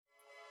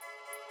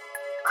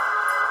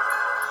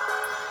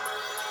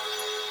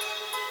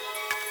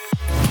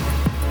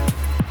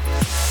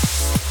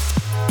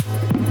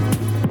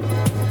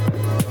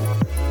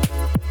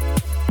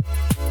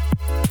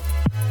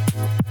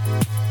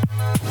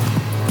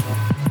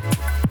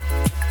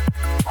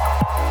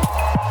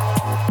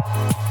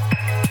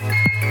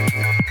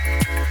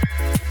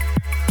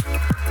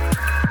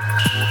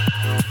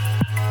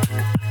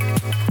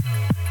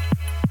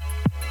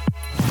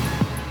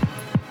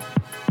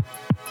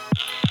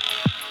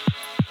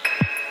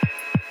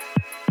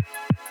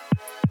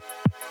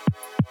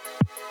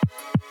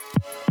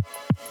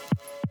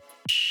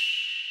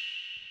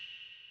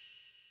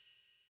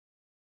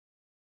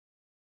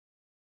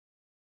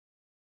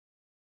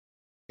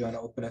you want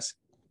to open us?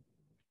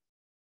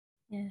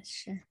 Yeah,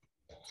 sure.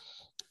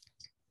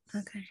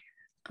 Okay.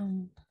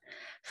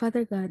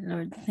 Father God,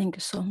 Lord, thank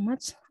you so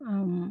much.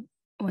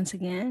 Once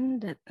again,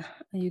 that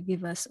you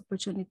give us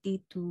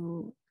opportunity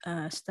to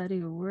study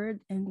your word.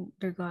 And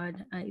dear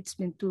God, it's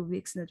been 2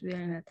 weeks that we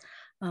are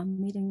not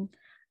meeting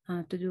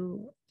to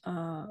do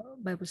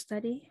Bible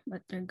study.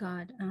 But dear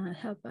God,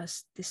 help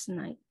us this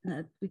night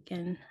that we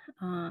can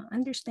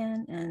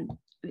understand and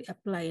we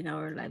apply in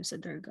our lives,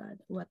 dear God,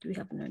 what we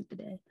have learned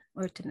today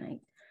or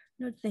tonight.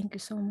 Lord, thank you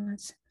so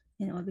much.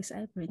 In all this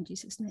I pray in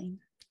Jesus' name.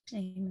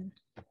 Amen.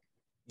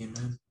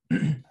 Amen.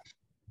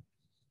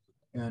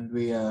 And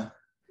we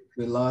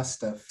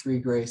lost a Free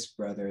Grace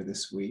brother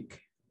this week.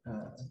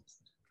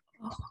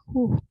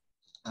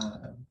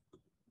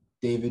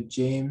 David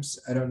James.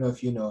 I don't know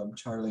if you know him.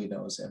 Charlie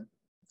knows him.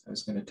 I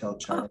was going to tell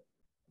Charlie.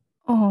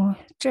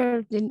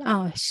 Charlie didn't.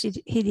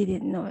 He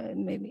didn't know.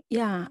 Maybe.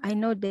 Yeah, I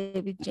know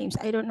David James.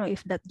 I don't know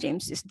if that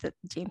James is that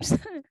James,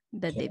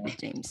 that Yeah. David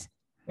James.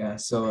 Yeah.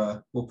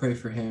 So we'll pray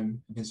for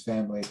him and his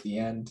family at the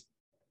end.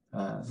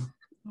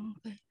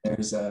 Okay.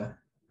 There's a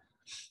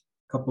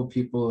couple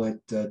people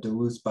at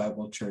Duluth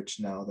Bible Church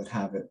now that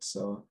have it,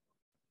 so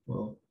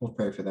we'll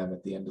pray for them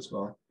at the end as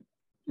well.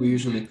 We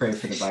usually pray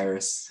for the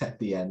virus at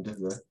the end of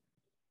the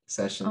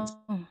sessions.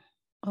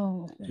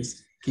 Okay.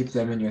 Just keep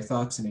them in your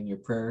thoughts and in your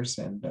prayers,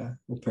 and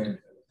we'll pray for them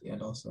at the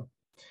end also.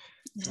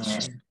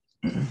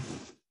 All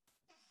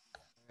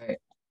right.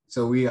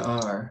 So we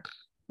are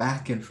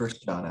back in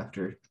First John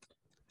after,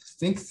 I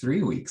think,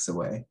 3 weeks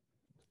away,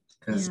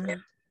 because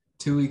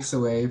 2 weeks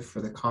away for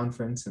the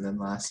conference, and then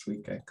last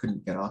week I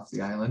couldn't get off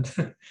the island.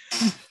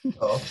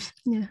 So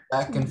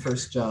back in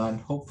First John.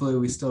 Hopefully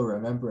we still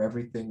remember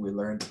everything we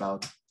learned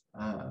about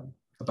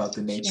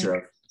the nature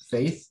of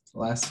faith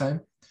last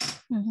time.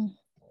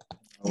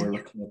 We're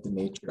looking at the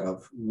nature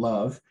of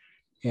love,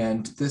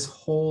 and this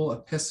whole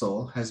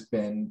epistle has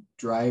been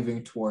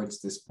driving towards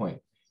this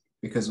point,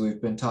 because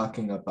we've been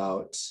talking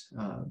about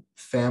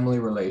family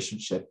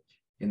relationship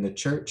in the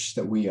church,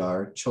 that we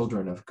are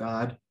children of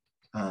God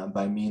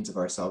by means of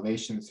our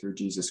salvation through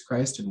Jesus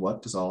Christ. And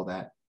what does all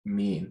that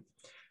mean?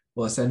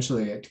 Well,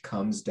 essentially it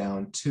comes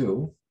down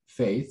to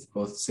faith,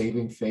 both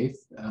saving faith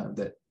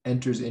that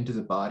enters into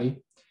the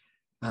body,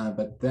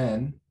 but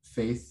then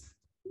faith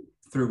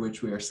through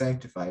which we are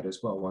sanctified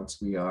as well.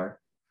 Once we are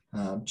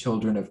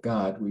children of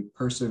God, we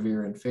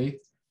persevere in faith,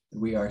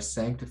 and we are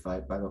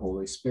sanctified by the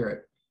Holy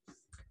Spirit.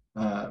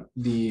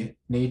 The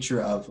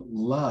nature of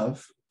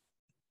love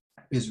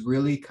is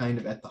really kind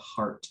of at the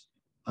heart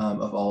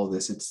of all of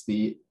this. It's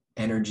the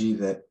energy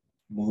that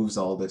moves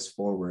all this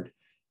forward,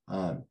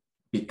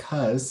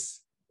 because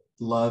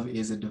love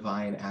is a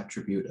divine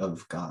attribute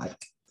of God.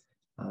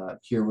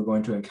 Here we're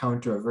going to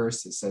encounter a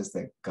verse that says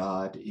that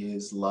God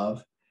is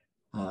love.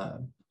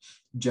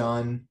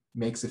 John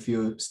makes a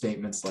few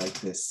statements like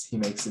this. He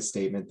makes a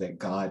statement that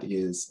God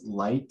is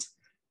light.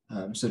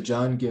 So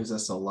John gives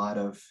us a lot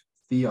of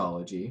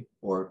theology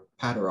or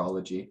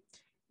paterology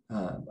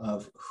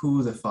of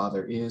who the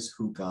Father is,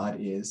 who God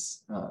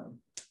is.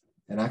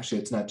 And actually,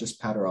 it's not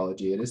just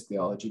paterology, it is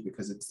theology,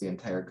 because it's the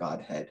entire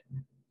Godhead.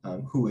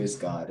 Who is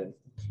God?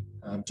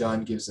 And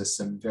John gives us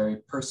some very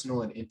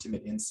personal and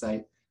intimate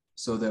insight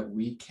so that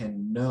we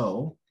can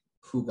know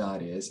who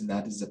God is. And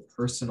that is a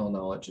personal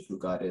knowledge of who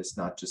God is,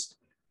 not just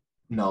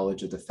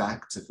knowledge of the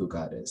facts of who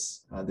God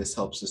is. This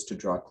helps us to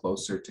draw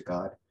closer to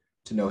God,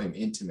 to know him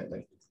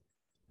intimately.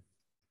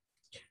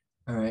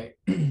 All right.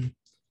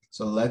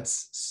 So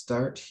let's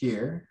start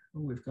here.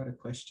 Oh, we've got a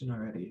question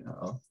already.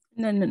 Uh-oh.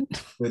 No.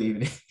 Good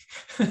evening.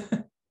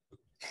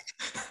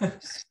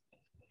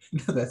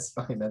 No, that's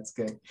fine. That's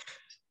good.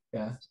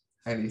 Yeah.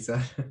 Hi,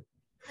 Lisa.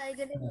 Hi,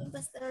 good evening,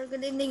 Pastor.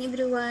 Good evening,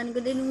 everyone.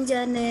 Good evening,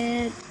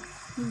 Janet.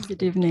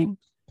 Good evening.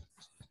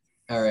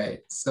 All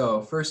right.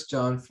 So 1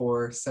 John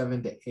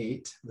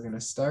 4:7-8, we're going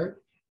to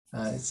start.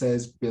 It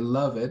says,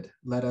 "Beloved,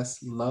 let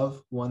us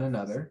love one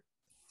another,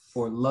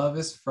 for love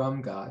is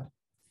from God,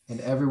 and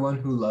everyone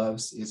who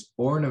loves is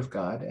born of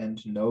God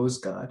and knows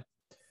God.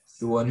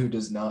 The one who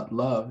does not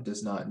love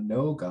does not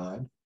know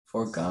God,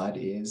 for God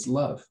is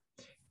love."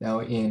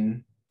 Now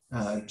in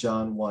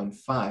John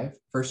 1:5,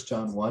 1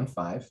 John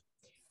 1:5,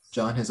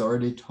 John has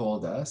already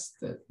told us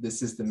that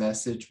this is the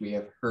message we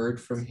have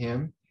heard from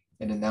him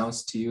and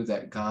announced to you,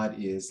 that God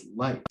is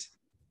light,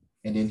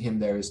 and in him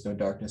there is no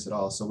darkness at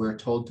all. So we're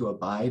told to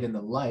abide in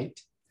the light.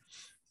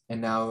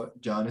 And now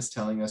John is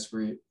telling us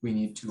we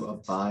need to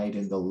abide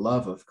in the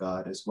love of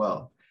God as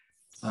well.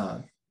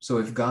 So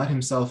if God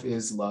himself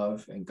is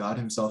love and God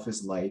himself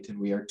is light, and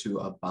we are to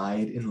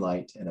abide in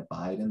light and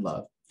abide in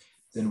love,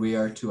 then we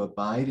are to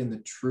abide in the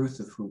truth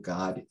of who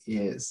God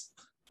is.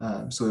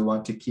 So we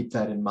want to keep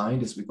that in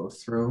mind as we go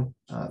through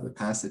the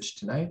passage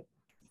tonight.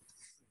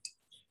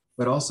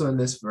 But also in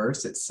this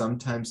verse, it's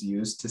sometimes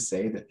used to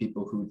say that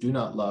people who do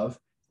not love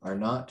are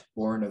not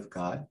born of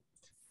God.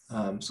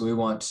 So we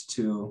want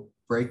to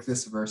break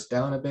this verse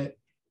down a bit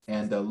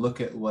and look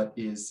at what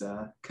is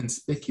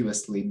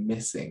conspicuously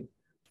missing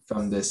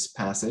from this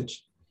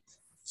passage.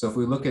 So if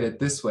we look at it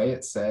this way,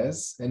 it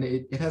says, and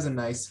it has a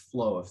nice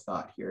flow of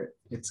thought here.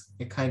 It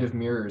kind of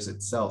mirrors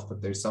itself,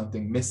 but there's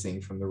something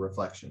missing from the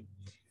reflection.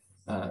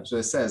 So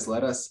it says,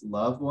 let us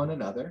love one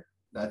another.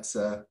 That's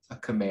a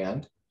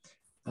command.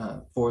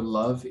 For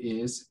love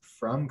is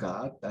from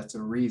God. That's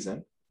a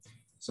reason.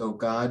 So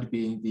God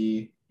being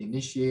the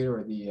initiator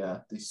or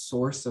the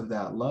source of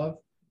that love,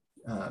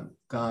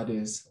 God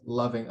is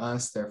loving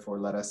us, therefore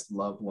let us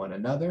love one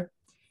another.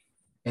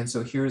 And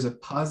so here's a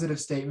positive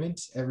statement.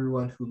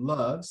 Everyone who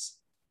loves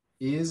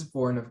is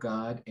born of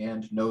God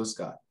and knows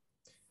God.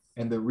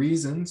 And the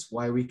reasons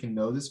why we can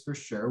know this for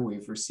sure,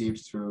 we've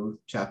received through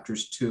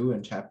chapters 2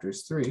 and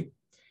chapters 3,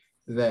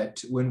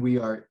 that when we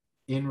are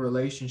in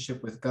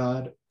relationship with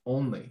God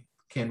only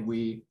can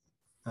we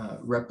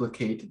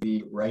replicate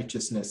the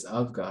righteousness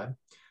of God.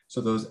 So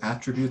those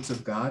attributes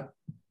of God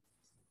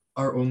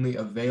are only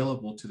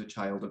available to the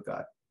child of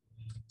God.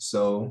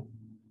 So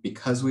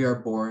because we are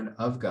born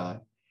of God,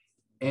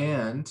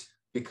 and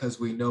because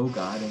we know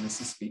God, and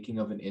this is speaking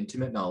of an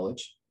intimate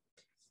knowledge,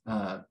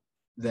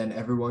 then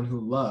everyone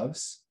who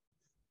loves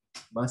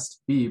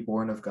must be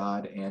born of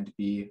God and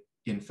be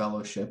in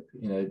fellowship,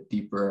 in a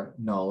deeper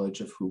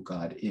knowledge of who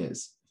God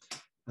is.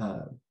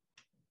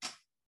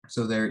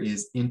 So there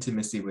is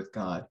intimacy with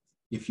God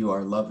if you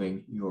are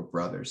loving your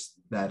brothers.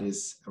 That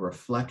is a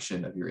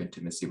reflection of your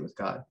intimacy with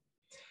God.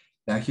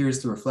 Now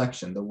here's the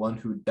reflection. The one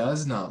who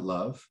does not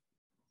love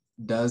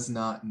does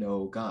not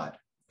know God.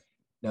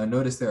 Now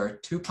notice there are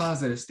 2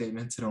 positive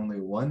statements and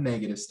only 1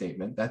 negative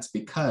statement. That's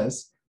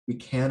because we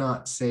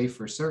cannot say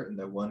for certain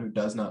that one who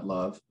does not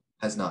love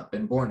has not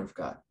been born of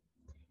God.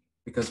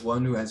 Because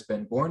one who has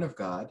been born of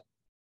God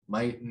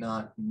might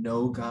not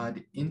know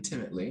God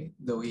intimately,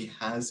 though he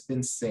has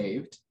been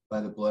saved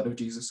by the blood of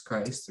Jesus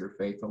Christ through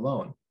faith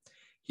alone.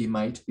 He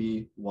might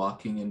be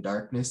walking in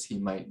darkness. He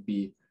might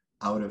be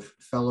out of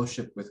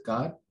fellowship with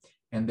God,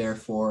 and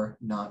therefore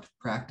not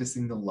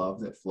practicing the love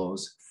that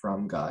flows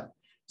from God.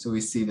 So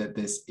we see that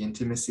this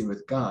intimacy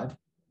with God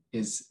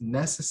is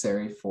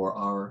necessary for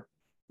our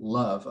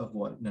love of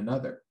one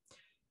another.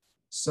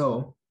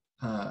 So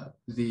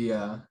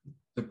the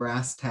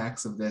brass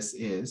tacks of this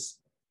is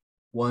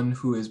one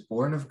who is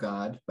born of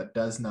God but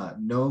does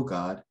not know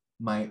God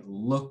might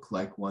look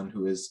like one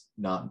who is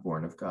not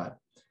born of God.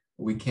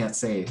 We can't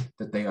say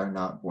that they are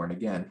not born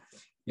again.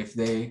 If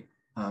they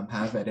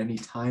have at any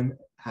time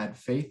had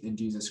faith in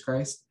Jesus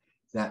Christ,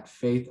 that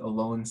faith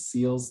alone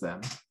seals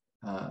them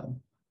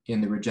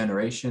in the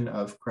regeneration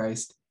of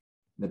Christ,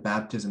 the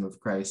baptism of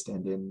Christ,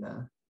 and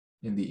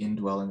in the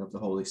indwelling of the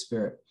Holy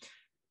Spirit.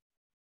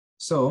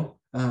 So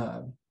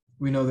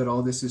we know that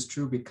all this is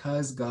true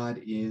because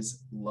God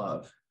is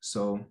love.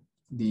 So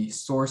the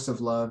source of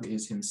love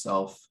is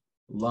himself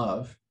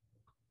love,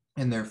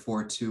 and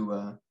therefore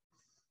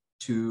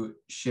to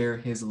share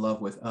his love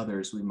with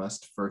others, we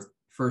must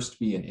first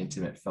be in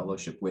intimate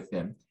fellowship with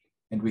him.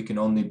 And we can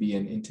only be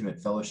in intimate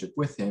fellowship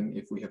with him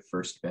if we have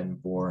first been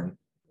born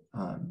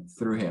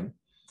through him.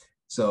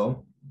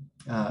 So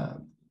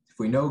if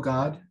we know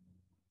God,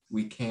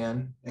 we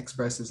can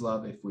express his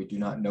love. If we do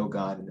not know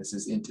God, and this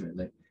is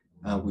intimately,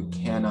 we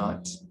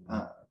cannot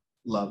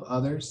love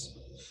others.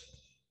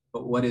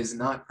 But what is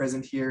not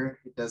present here,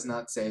 it does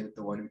not say that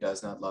the one who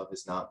does not love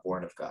is not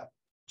born of God.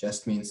 It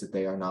just means that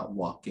they are not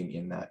walking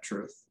in that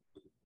truth.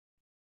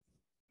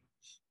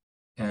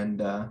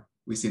 And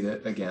we see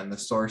that, again, the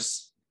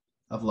source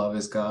of love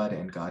is God,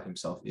 and God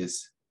himself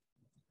is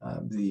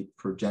the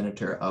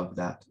progenitor of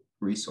that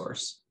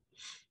resource.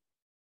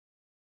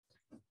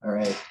 All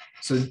right,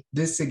 so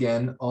this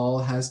again all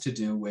has to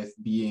do with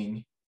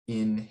being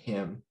in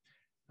him.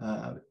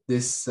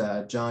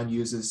 John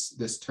uses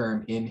this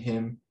term in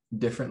him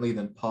differently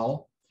than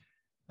Paul.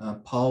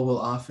 Paul will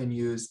often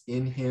use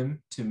in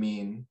him to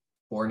mean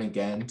born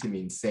again, to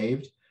mean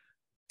saved,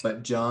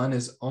 but John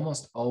is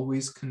almost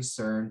always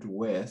concerned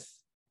with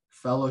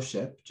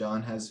fellowship.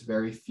 John has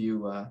very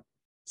few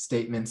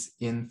statements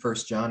in 1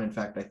 John. In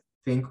fact, I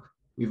think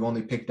we've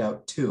only picked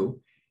out 2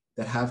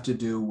 that have to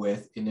do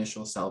with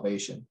initial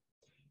salvation.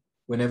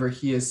 Whenever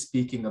he is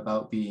speaking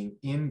about being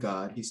in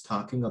God, he's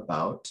talking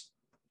about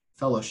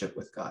fellowship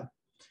with God.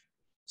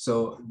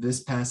 So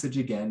this passage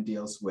again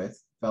deals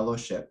with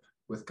fellowship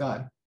with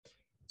God.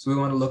 So we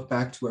want to look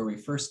back to where we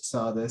first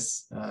saw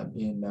this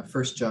in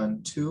 1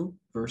 John 2,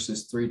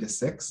 verses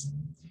 3-6.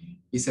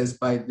 He says,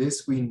 "By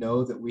this we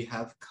know that we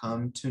have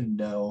come to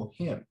know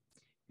him,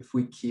 if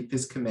we keep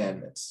his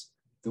commandments.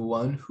 The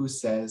one who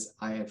says,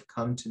 I have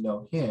come to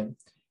know him,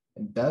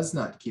 and does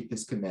not keep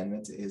his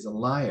commandments is a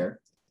liar,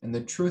 and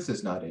the truth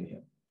is not in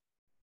him."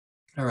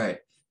 All right,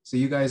 so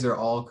you guys are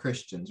all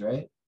Christians,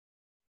 right?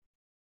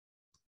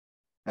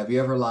 Have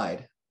you ever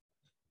lied?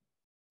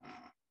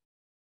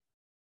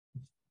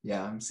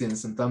 Yeah, I'm seeing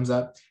some thumbs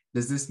up.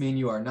 Does this mean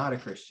you are not a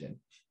Christian?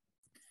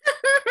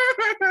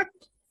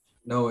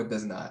 No, it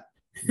does not.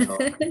 No.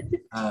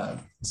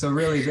 So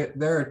really,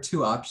 there are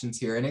 2 options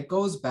here, and it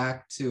goes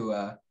back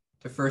to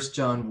 1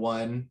 John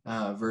 1,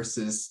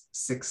 verses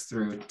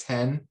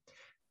 6-10,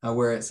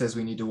 where it says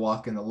we need to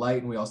walk in the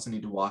light, and we also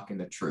need to walk in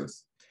the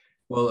truth.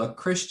 Well, a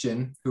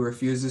Christian who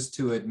refuses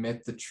to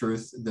admit the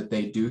truth that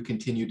they do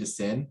continue to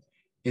sin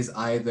is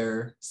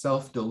either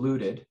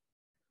self-deluded,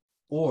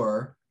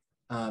 or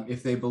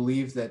if they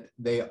believe that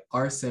they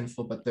are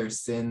sinful, but their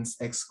sins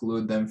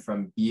exclude them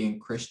from being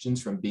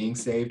Christians, from being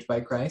saved by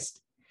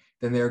Christ,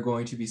 then they're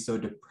going to be so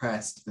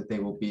depressed that they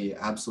will be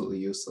absolutely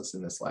useless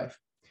in this life.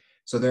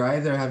 So they're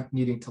either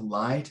needing to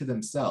lie to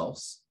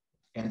themselves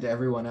and to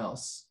everyone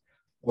else,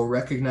 or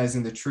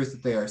recognizing the truth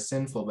that they are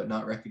sinful, but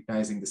not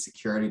recognizing the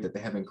security that they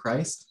have in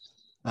Christ.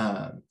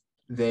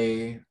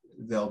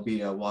 They'll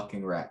be a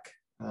walking wreck,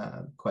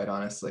 quite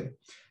honestly.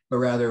 But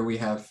rather we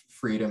have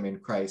freedom in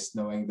Christ,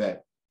 knowing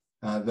that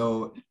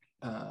though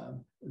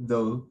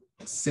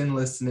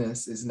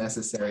sinlessness is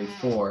necessary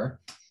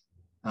for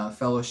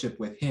fellowship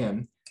with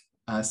him,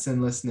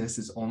 sinlessness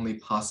is only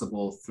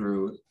possible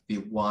through the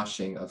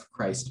washing of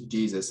Christ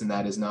Jesus. And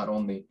that is not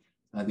only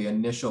the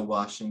initial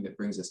washing that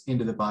brings us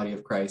into the body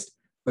of Christ,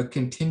 but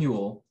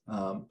continual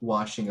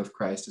washing of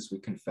Christ as we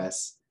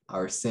confess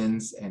our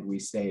sins and we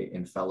stay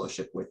in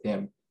fellowship with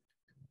him.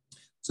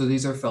 So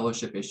these are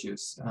fellowship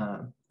issues.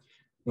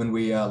 When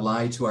we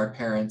lie to our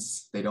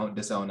parents, they don't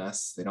disown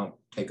us. They don't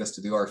take us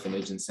to the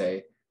orphanage and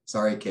say,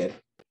 sorry, kid.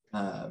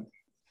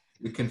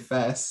 We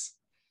confess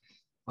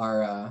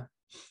our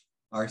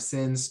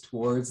sins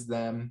towards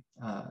them.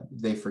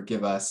 They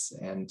forgive us,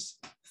 and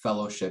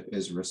fellowship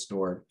is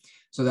restored.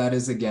 So that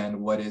is, again,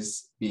 what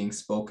is being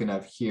spoken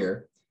of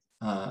here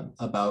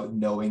about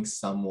knowing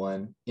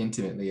someone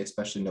intimately,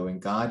 especially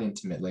knowing God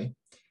intimately.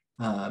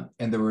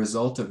 And the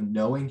result of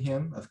knowing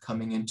him, of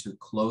coming into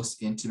close,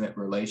 intimate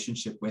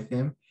relationship with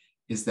him,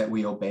 is that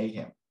we obey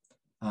him.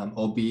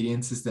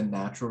 Obedience is the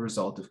natural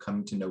result of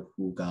coming to know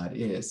who God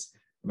is.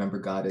 Remember,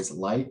 God is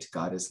light,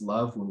 God is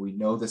love. When we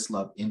know this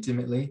love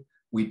intimately,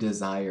 we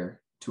desire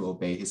to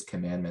obey his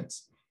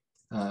commandments.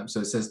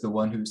 So it says, the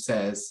one who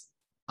says,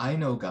 I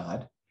know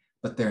God,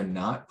 but they're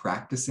not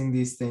practicing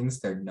these things,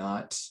 they're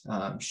not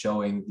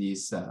showing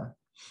these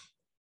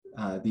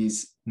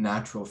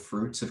natural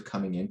fruits of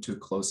coming into a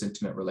close,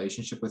 intimate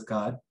relationship with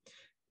God,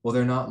 well,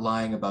 they're not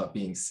lying about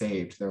being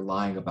saved. They're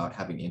lying about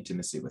having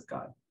intimacy with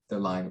God. They're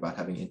lying about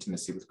having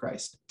intimacy with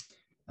Christ.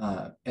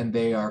 And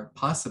they are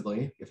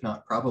possibly, if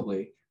not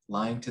probably,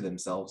 lying to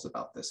themselves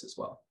about this as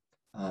well.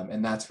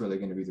 And that's really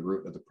going to be the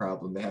root of the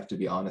problem. They have to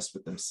be honest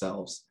with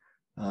themselves.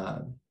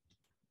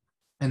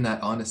 And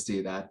that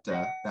honesty, that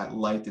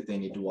light that they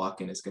need to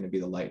walk in is going to be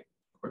the light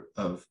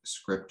of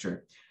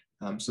Scripture.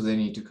 So they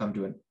need to come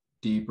to a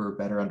deeper,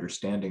 better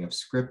understanding of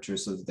Scripture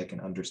so that they can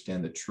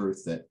understand the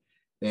truth that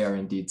they are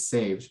indeed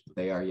saved, but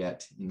they are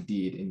yet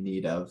indeed in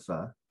need of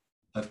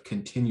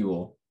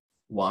continual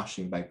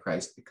washing by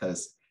Christ,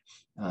 because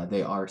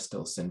they are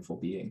still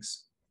sinful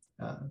beings.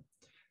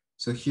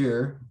 So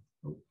here,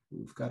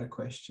 we've got a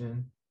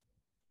question.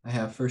 I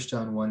have 1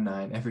 John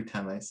 1:9 every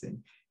time I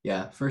sing.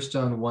 Yeah, 1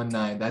 John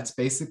 1:9, that's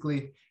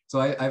basically,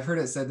 so I've heard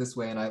it said this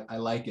way, and I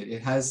like it.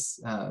 It has,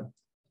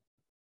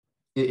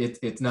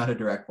 it's not a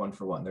direct one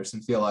for one. There's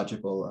some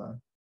theological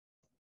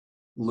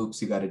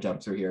loops you got to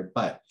jump through here,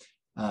 but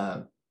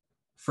 1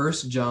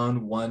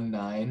 John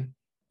 1:9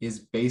 is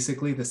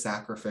basically the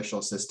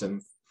sacrificial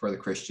system for the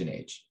Christian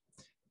age.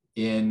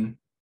 In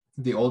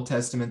the Old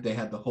Testament, they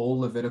had the whole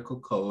Levitical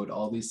code,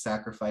 all these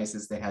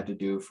sacrifices they had to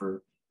do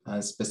for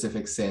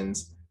specific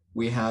sins.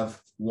 We have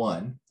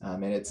one,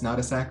 and it's not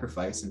a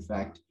sacrifice. In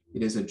fact,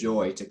 it is a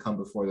joy to come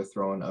before the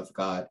throne of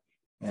God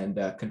and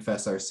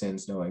confess our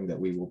sins, knowing that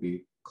we will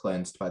be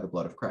cleansed by the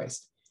blood of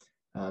Christ.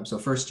 So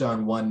 1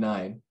 John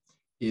 1:9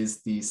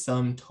 is the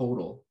sum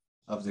total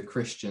of the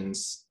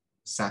Christian's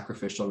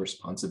sacrificial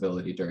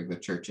responsibility during the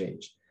church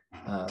age.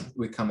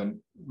 We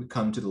come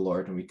to the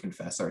Lord and we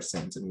confess our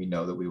sins, and we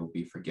know that we will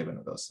be forgiven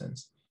of those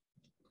sins.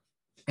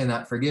 And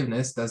that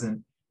forgiveness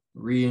doesn't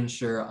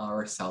reinsure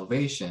our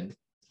salvation,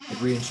 it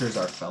reinsures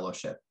our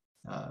fellowship.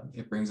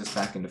 It brings us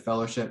back into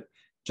fellowship,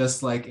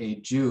 just like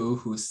a Jew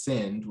who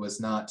sinned was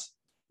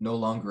no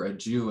longer a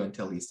Jew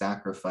until he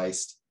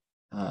sacrificed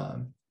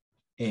an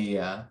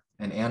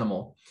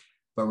animal,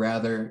 but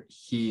rather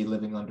he,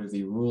 living under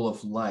the rule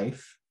of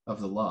life of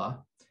the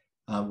law,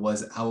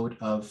 was out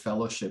of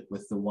fellowship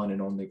with the one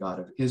and only God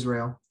of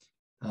Israel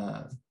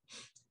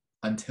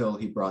until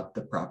he brought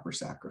the proper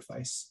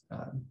sacrifice.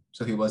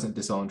 So he wasn't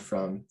disowned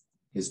from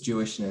his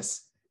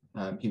Jewishness,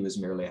 he was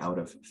merely out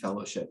of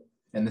fellowship,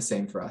 and the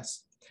same for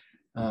us.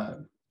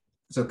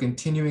 So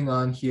continuing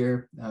on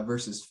here,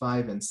 verses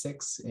 5 and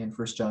 6 in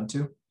 1 John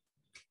 2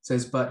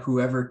 says, but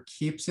whoever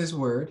keeps his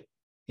word,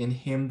 in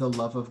him the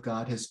love of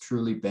God has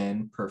truly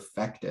been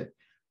perfected.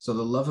 So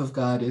the love of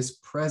God is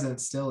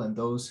present still in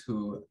those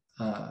who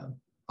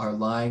are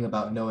lying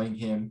about knowing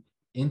him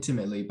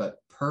intimately, but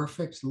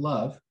perfect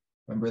love,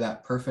 remember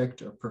that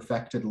perfect or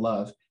perfected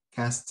love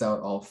casts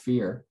out all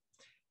fear.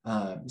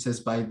 It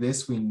says, by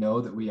this we know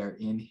that we are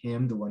in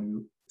him, the one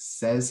who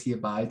says he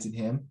abides in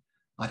him,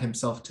 ought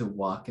himself to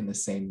walk in the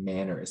same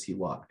manner as he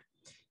walked.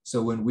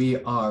 So when we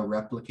are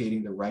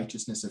replicating the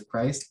righteousness of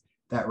Christ,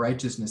 that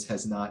righteousness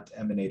has not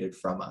emanated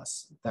from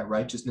us. That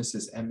righteousness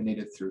is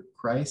emanated through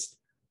Christ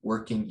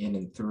working in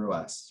and through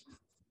us.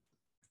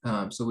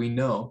 So we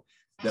know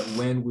that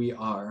when we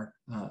are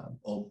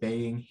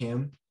obeying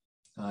him,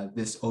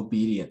 this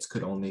obedience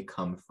could only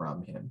come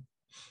from him.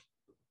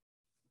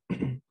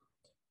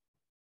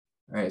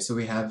 All right, so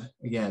we have,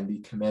 again,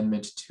 the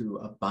commandment to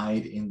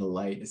abide in the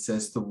light. It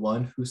says, the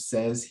one who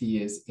says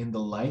he is in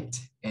the light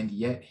and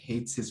yet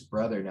hates his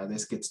brother. Now,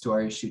 this gets to our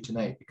issue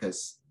tonight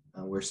because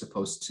we're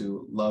supposed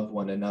to love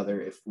one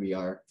another if we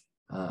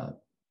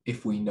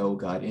know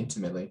God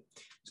intimately.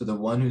 So the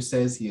one who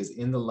says he is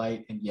in the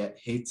light and yet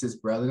hates his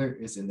brother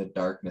is in the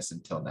darkness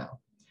until now.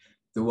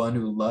 The one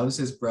who loves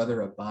his brother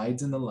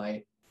abides in the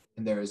light,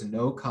 and there is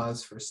no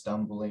cause for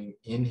stumbling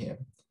in him.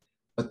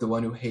 But the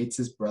one who hates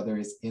his brother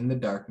is in the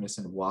darkness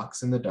and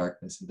walks in the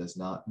darkness and does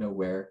not know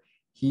where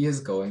he is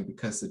going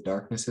because the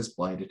darkness has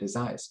blinded his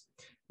eyes.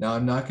 Now,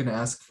 I'm not going to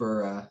ask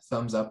for a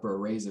thumbs up or a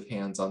raise of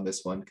hands on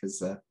this one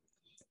because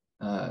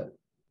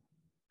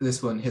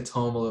this one hits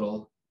home a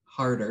little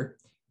harder.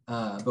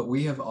 But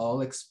we have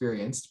all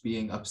experienced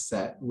being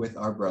upset with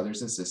our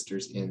brothers and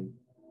sisters in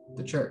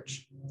the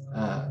church.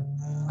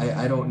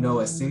 I don't know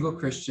a single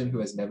Christian who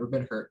has never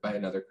been hurt by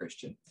another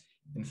Christian.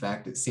 In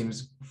fact, it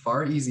seems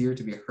far easier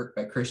to be hurt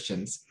by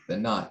Christians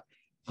than not.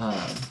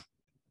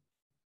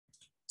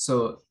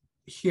 So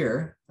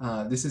here,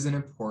 this is an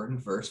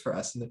important verse for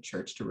us in the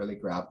church to really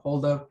grab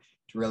hold of,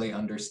 to really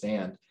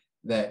understand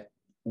that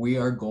we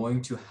are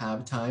going to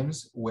have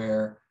times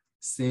where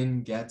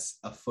sin gets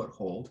a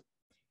foothold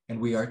and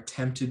we are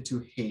tempted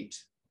to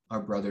hate our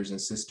brothers and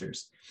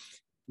sisters.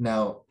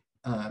 Now,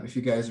 if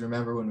you guys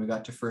remember when we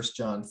got to 1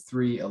 John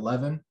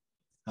 3:11,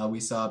 we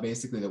saw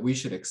basically that we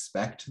should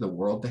expect the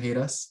world to hate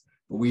us,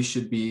 but we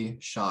should be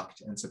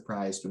shocked and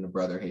surprised when a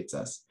brother hates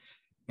us,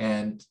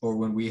 or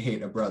when we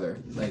hate a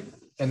brother.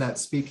 And that's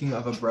speaking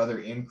of a brother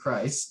in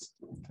Christ,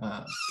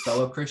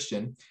 fellow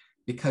Christian,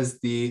 because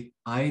the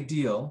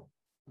ideal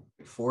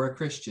for a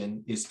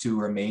Christian is to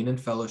remain in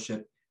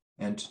fellowship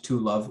and to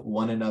love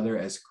one another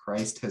as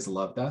Christ has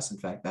loved us. In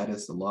fact, that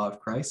is the law of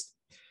Christ.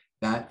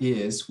 That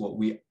is what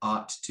we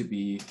ought to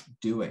be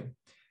doing.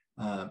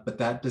 But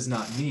that does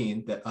not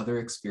mean that other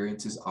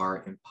experiences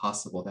are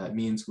impossible. That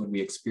means when we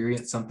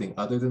experience something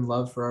other than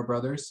love for our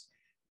brothers,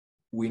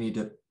 we need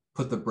to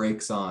put the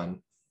brakes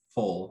on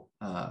full.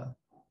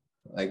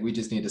 We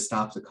just need to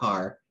stop the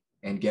car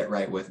and get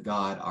right with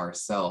God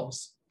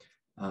ourselves.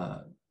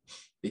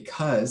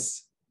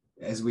 Because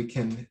as we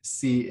can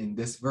see in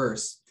this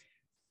verse,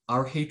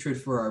 our hatred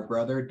for our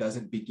brother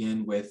doesn't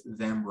begin with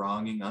them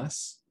wronging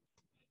us.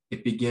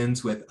 It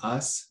begins with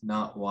us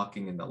not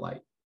walking in the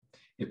light.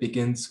 It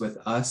begins with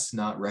us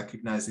not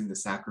recognizing the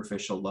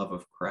sacrificial love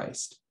of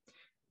Christ.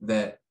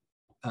 That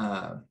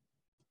I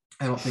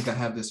don't think I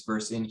have this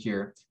verse in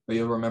here, but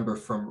you'll remember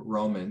from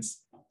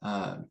Romans,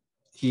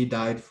 he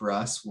died for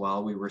us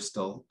while we were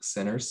still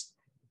sinners,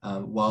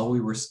 while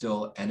we were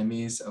still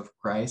enemies of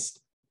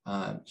Christ.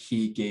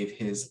 He gave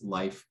his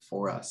life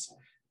for us.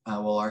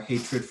 Well, our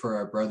hatred for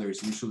our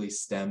brothers usually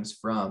stems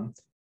from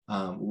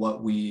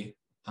what we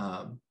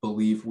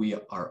believe we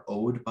are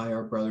owed by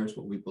our brothers,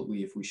 what we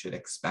believe we should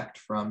expect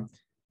from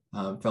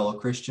fellow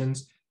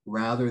Christians,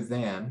 rather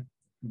than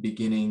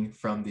beginning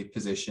from the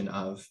position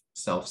of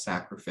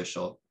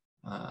self-sacrificial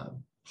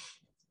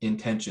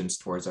intentions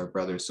towards our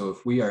brothers. So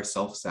if we are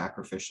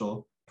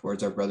self-sacrificial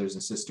towards our brothers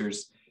and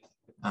sisters,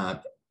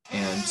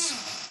 and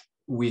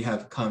we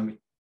have come,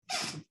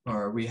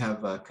 or we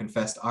have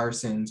confessed our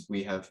sins,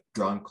 we have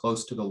drawn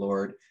close to the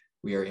Lord,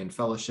 we are in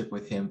fellowship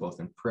with him,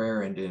 both in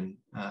prayer and in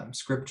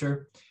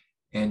scripture,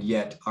 and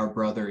yet our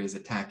brother is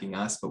attacking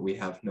us, but we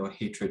have no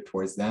hatred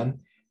towards them.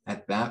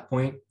 At that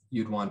point,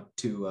 you'd want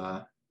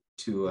to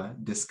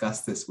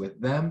discuss this with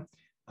them.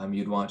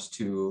 You'd want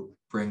to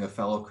bring a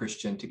fellow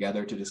Christian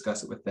together to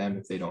discuss it with them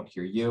if they don't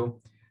hear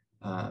you.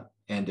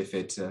 And if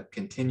it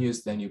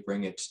continues, then you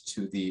bring it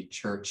to the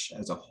church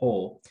as a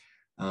whole.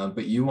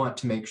 But you want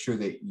to make sure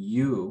that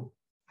you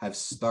have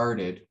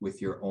started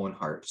with your own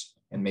heart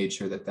and made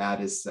sure that that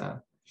is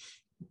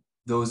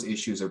those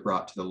issues are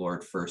brought to the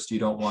Lord first. You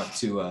don't want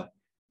to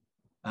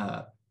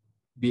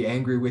be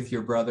angry with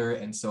your brother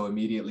and so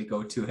immediately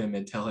go to him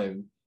and tell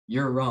him,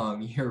 you're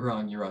wrong, you're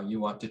wrong, you're wrong. You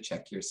want to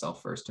check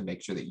yourself first to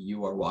make sure that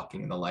you are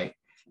walking in the light.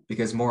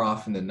 Because more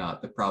often than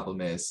not, the problem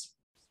is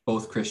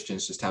both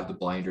Christians just have the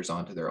blinders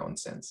onto their own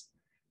sins.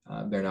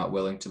 They're not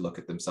willing to look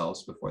at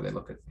themselves before they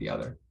look at the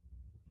other.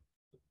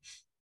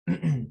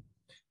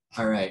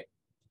 All right,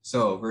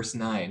 so verse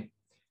 9.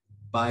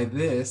 By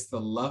this, the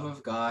love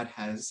of God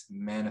has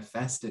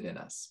manifested in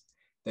us,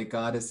 that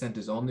God has sent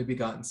his only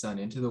begotten Son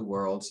into the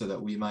world so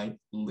that we might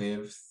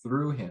live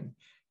through him.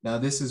 Now,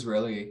 this is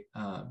really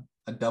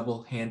a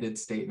double-handed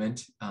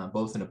statement,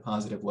 both in a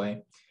positive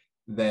way,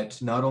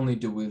 that not only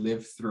do we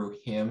live through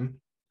him,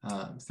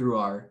 through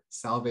our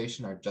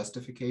salvation, our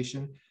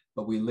justification,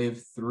 but we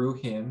live through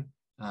him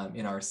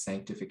in our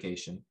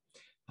sanctification.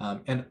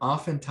 And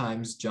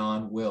oftentimes,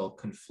 John will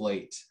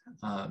conflate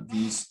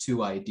these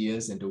two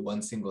ideas into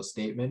one single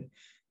statement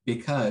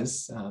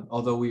because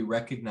although we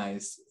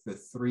recognize the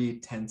three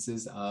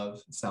tenses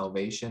of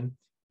salvation,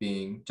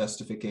 being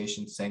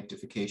justification,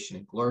 sanctification,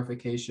 and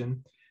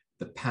glorification,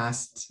 the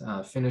past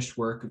finished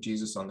work of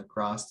Jesus on the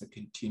cross, the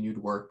continued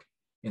work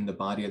in the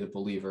body of the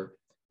believer,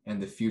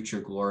 and the future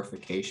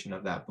glorification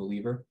of that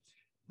believer.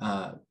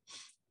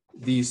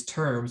 These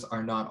terms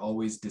are not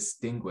always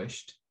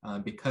distinguished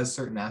because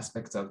certain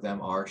aspects of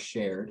them are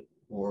shared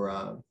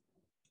or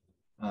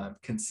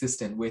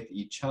consistent with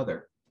each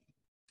other,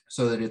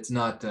 so that it's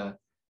not a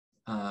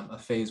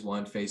phase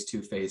 1, phase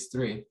 2, phase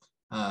 3.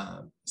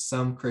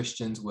 Some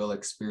Christians will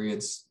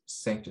experience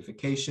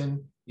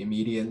sanctification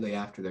immediately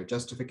after their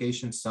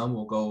justification. Some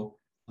will go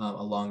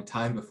a long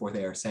time before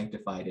they are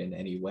sanctified in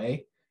any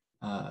way.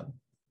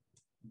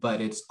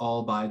 But it's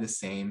all by the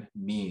same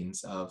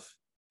means of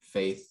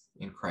faith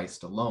in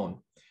Christ alone.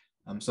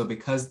 So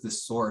because the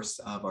source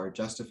of our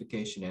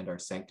justification and our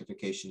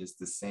sanctification is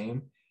the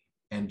same,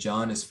 and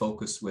John is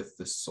focused with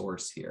the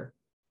source here.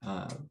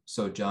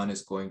 So John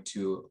is going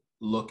to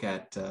look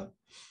at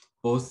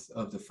both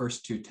of the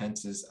first two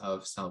tenses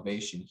of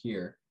salvation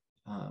here,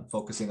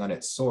 focusing on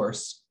its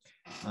source,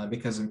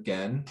 because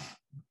again,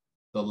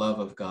 the love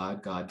of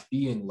God, God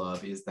being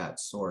love, is that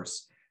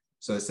source.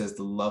 So it says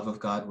the love of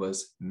God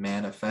was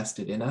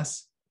manifested in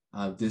us.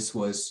 This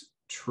was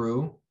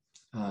true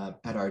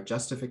at our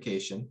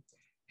justification,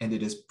 and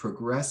it is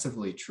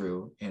progressively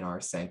true in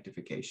our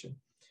sanctification.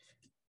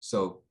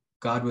 So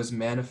God was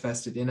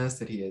manifested in us,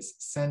 that he has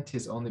sent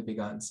his only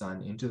begotten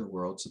Son into the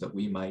world so that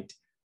we might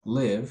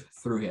live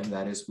through him.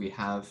 That is, we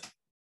have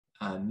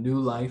a new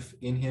life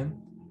in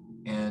him,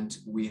 and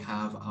we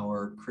have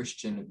our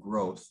Christian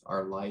growth,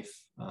 our life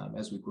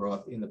as we grow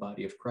up in the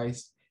body of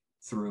Christ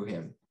through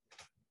him.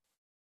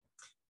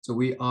 So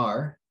we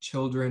are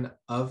children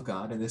of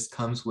God, and this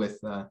comes with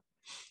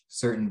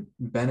certain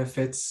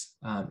benefits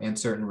and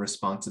certain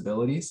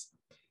responsibilities.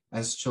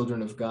 As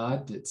children of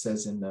God, it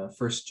says in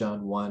 1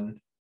 John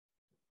 1,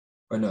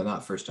 or no,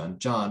 not 1 John,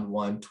 John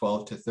 1,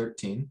 12 to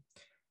 13,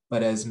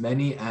 but as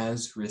many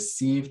as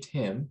received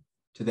him,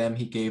 to them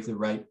he gave the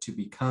right to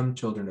become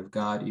children of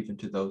God, even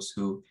to those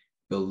who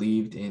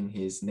believed in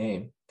his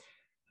name,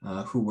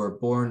 who were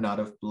born not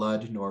of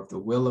blood, nor of the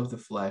will of the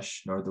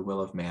flesh, nor the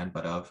will of man,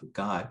 but of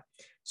God.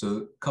 So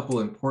a couple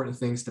important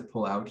things to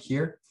pull out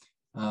here.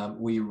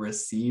 We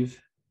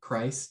receive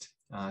Christ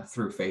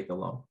through faith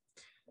alone.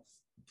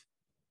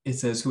 It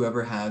says,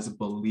 whoever has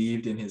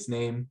believed in his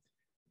name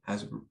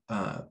has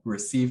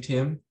received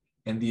him.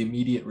 And the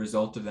immediate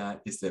result of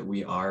that is that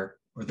we are,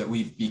 or that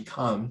we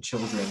become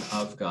children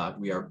of God.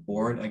 We are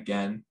born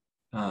again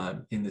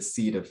in the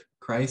seed of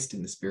Christ,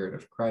 in the spirit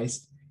of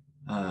Christ.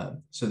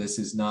 So this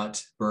is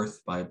not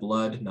birth by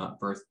blood, not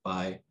birth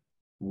by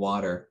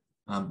water,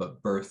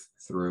 but birth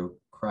through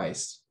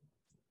Christ.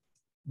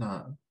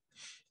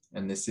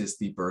 And this is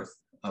the birth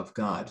of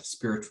God,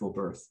 spiritual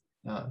birth.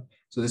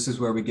 So this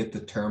is where we get the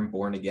term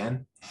born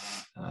again.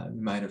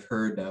 You might have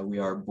heard we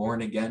are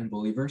born again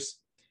believers.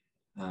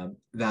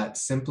 That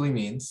simply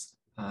means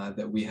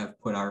that we have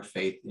put our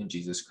faith in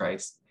Jesus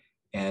Christ.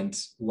 And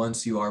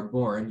once you are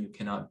born, you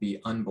cannot be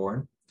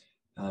unborn.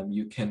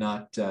 You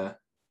cannot,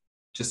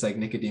 just like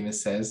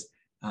Nicodemus says,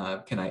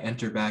 can I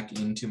enter back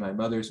into my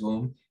mother's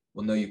womb?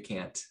 Well, no, you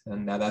can't.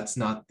 And now that's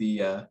not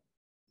the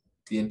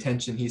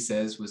intention, he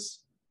says,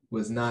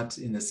 was not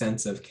in the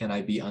sense of can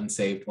I be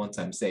unsaved once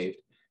I'm saved.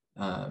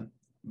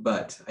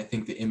 But I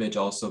think the image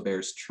also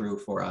bears true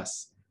for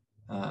us.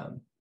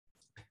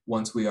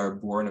 Once we are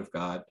born of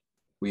God,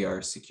 we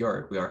are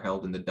secured. We are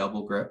held in the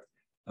double grip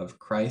of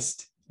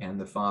Christ and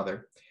the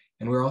Father.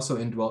 And we're also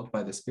indwelt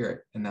by the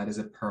Spirit, and that is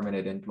a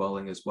permanent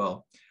indwelling as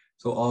well.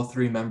 So all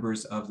three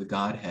members of the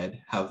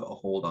Godhead have a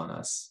hold on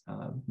us.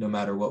 No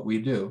matter what we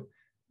do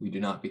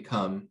not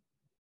become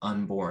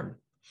unborn.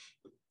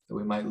 So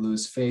we might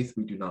lose faith,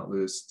 we do not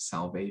lose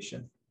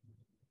salvation.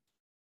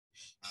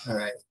 All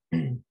right.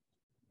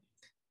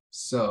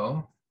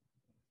 So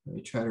let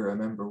me try to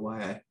remember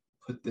why I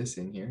put this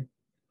in here.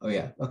 Oh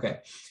yeah, okay.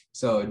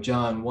 So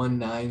John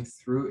 1:9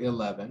 through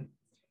 11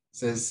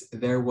 says,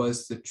 there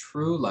was the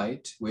true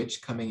light,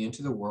 which coming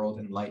into the world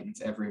enlightens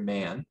every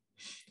man.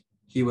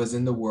 He was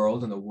in the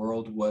world, and the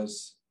world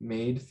was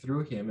made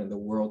through him, and the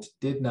world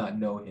did not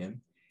know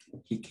him.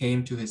 He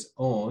came to his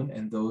own,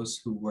 and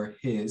those who were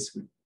his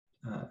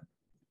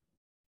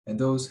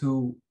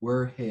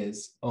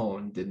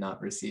own did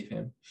not receive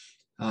him.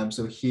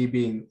 So he,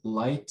 being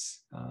light,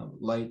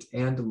 light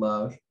and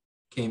love,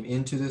 came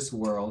into this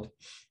world,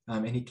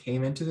 and he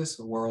came into this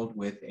world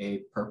with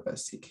a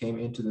purpose. He came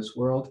into this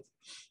world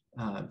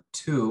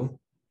to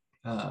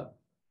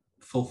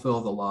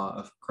fulfill the law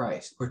of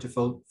Christ, or to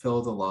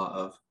fulfill the law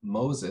of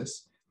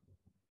Moses,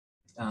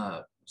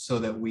 so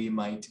that we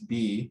might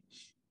be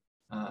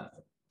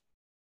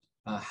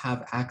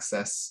have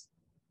access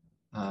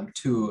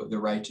to the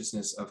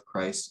righteousness of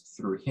Christ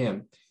through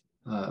him.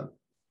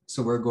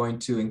 So we're going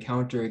to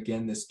encounter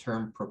again this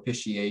term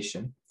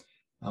propitiation.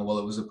 Well,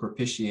 it was a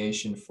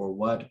propitiation for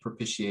what?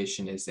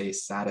 Propitiation is a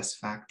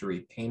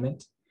satisfactory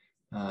payment.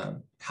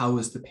 How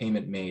was the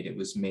payment made? It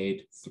was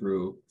made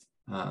through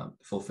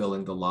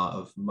fulfilling the law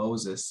of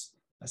Moses,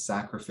 a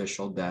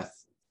sacrificial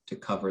death to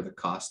cover the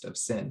cost of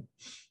sin.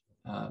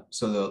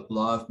 So the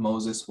law of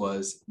Moses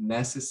was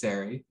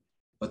necessary,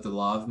 but the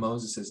law of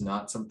Moses is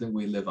not something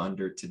we live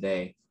under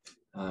today.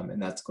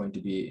 And that's going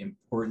to be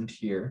important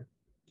here.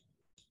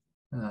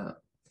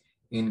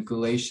 In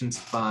Galatians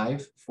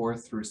 5, 4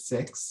 through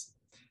 6,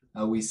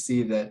 we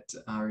see that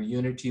our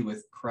unity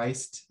with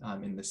Christ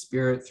in the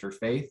Spirit through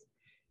faith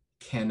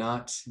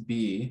cannot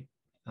be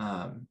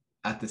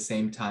at the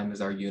same time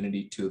as our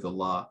unity to the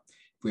law.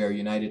 If we are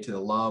united to the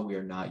law, we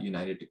are not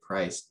united to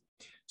Christ.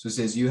 So it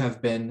says, you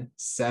have been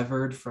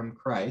severed from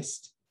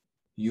Christ,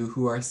 you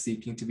who are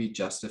seeking to be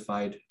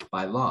justified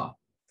by law.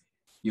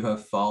 You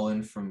have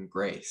fallen from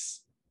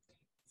grace.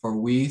 For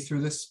we,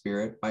 through the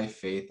Spirit, by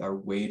faith, are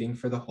waiting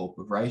for the hope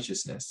of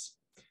righteousness.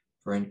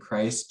 For in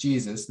Christ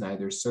Jesus,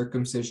 neither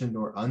circumcision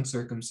nor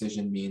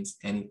uncircumcision means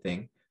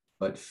anything,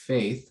 but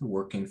faith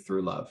working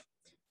through love.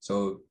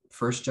 So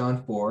 1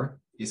 John 4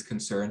 is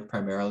concerned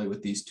primarily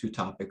with these two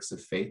topics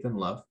of faith and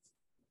love.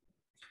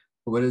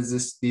 But what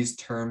does these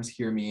terms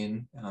here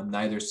mean?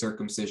 Neither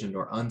circumcision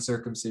nor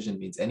uncircumcision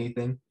means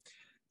anything.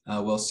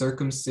 Well,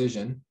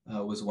 circumcision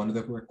was one of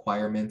the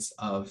requirements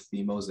of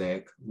the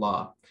Mosaic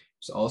law.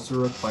 It's also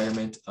a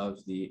requirement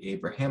of the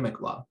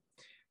Abrahamic law.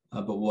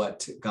 But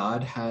what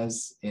God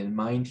has in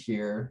mind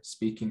here,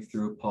 speaking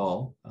through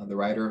Paul, the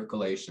writer of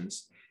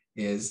Galatians,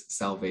 is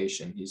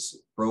salvation.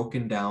 He's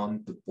broken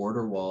down the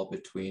border wall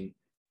between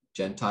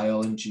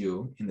Gentile and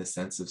Jew in the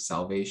sense of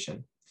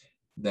salvation,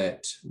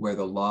 that where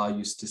the law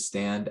used to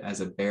stand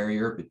as a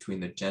barrier between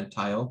the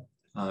Gentile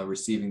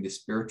receiving the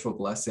spiritual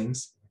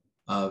blessings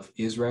of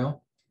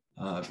Israel,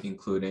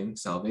 including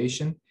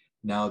salvation,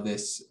 now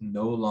this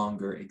no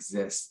longer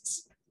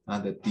exists,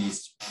 that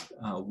this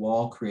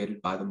wall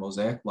created by the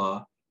Mosaic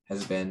law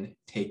has been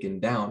taken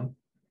down.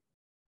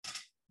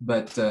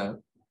 But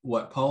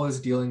what Paul is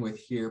dealing with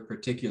here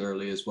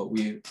particularly is what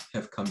we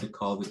have come to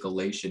call the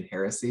Galatian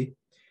heresy,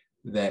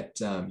 that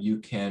you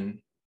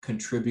can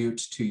contribute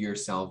to your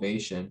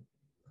salvation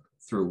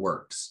through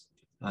works,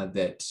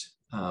 that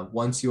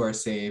once you are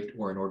saved,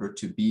 or in order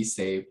to be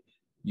saved,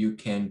 you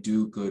can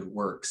do good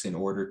works in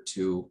order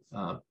to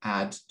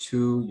add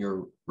to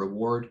your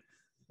reward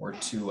or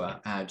to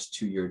add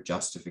to your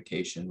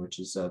justification, which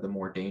is the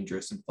more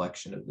dangerous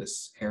inflection of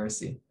this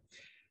heresy.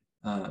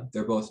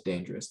 They're both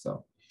dangerous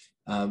though.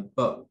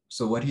 But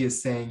so what he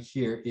is saying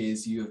here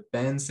is you have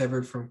been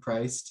severed from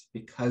Christ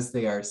because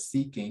they are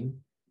seeking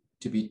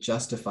to be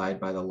justified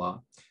by the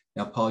law.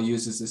 Now, Paul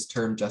uses this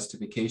term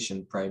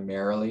justification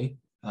primarily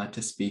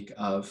to speak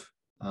of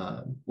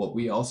what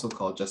we also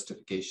call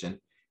justification,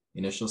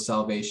 initial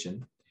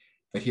salvation.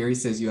 But here he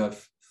says you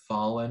have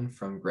fallen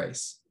from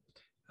grace.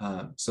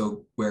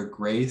 So where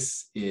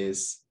grace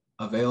is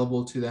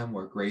available to them,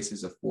 where grace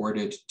is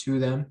afforded to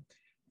them,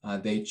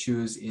 they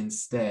choose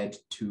instead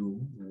to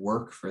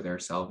work for their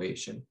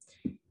salvation.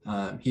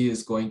 He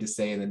is going to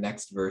say in the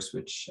next verse,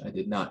 which I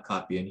did not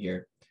copy in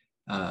here.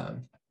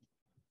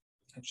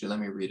 Actually, let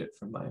me read it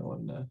from my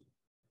own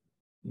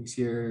things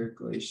here.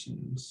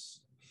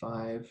 Galatians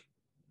 5,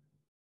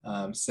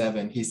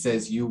 7. He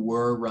says, you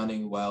were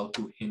running well,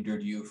 who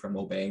hindered you from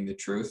obeying the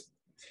truth.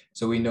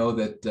 So we know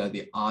that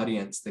the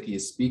audience that he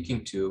is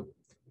speaking to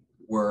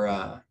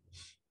were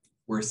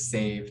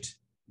saved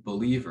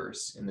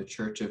believers in the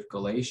church of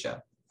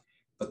Galatia.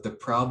 But the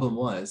problem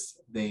was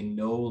they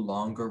no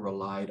longer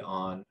relied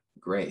on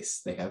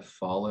grace. They have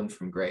fallen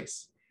from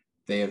grace.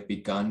 They have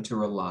begun to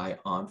rely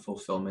on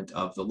fulfillment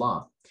of the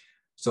law.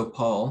 So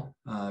Paul,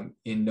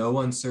 in no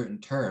uncertain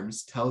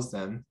terms, tells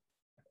them,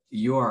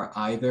 you are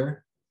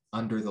either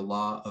under the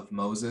law of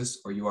Moses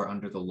or you are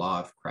under the law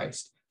of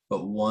Christ.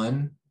 But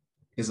one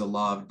is a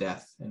law of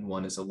death and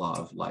one is a law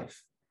of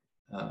life.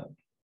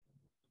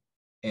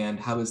 And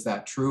how is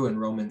that true? In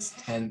Romans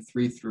 10,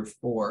 3 through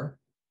 4,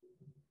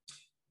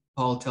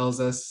 Paul tells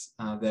us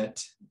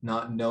that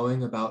not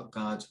knowing about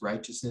God's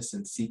righteousness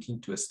and seeking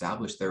to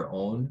establish their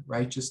own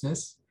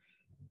righteousness,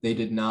 they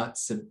did not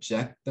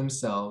subject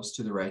themselves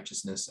to the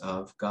righteousness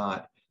of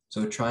God.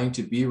 So trying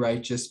to be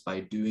righteous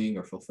by doing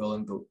or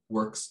fulfilling the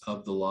works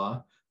of the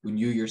law, when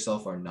you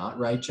yourself are not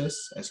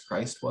righteous, as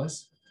Christ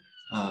was,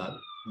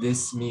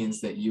 this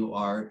means that you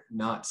are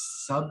not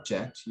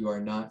subject, you are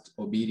not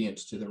obedient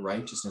to the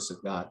righteousness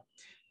of God.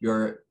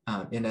 You're,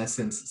 in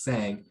essence,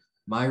 saying,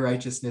 my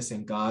righteousness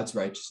and God's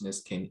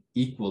righteousness can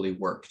equally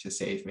work to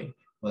save me.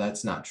 Well,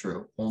 that's not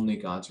true. Only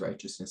God's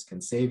righteousness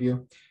can save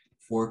you.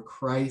 For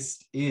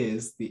Christ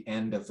is the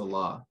end of the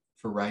law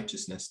for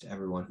righteousness to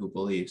everyone who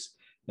believes.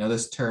 Now,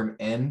 this term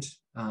end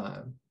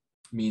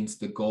means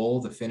the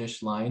goal, the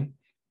finish line.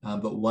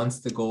 But once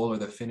the goal or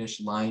the finish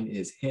line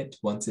is hit,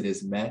 once it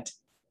is met,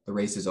 the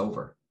race is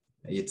over.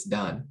 It's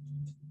done.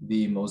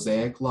 The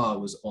Mosaic law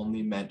was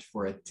only meant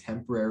for a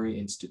temporary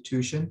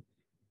institution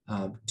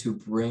to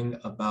bring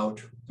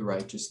about the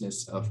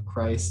righteousness of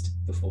Christ,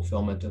 the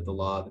fulfillment of the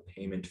law, the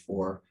payment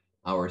for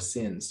our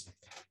sins.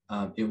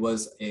 It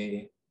was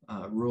a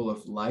rule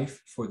of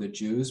life for the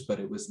Jews, but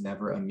it was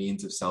never a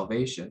means of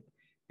salvation,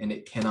 and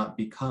it cannot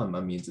become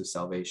a means of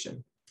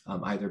salvation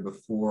either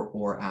before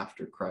or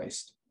after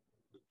Christ.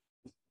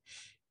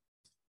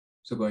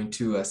 So going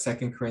to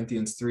 2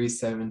 Corinthians 3,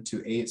 7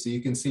 to 8. So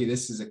you can see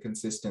this is a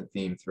consistent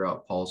theme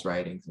throughout Paul's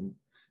writings. And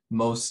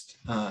most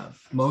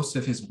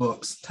of his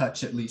books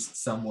touch at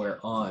least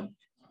somewhere on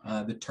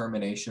the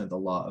termination of the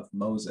law of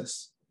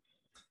Moses.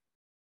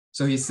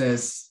 So he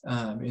says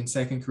in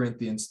 2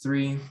 Corinthians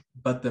 3,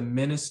 but the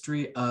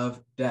ministry of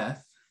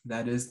death,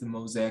 that is the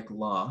Mosaic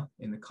law,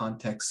 in the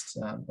context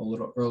a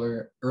little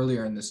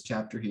earlier in this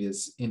chapter, he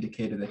has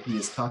indicated that he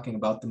is talking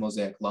about the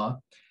Mosaic law,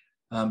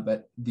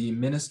 but the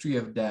ministry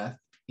of death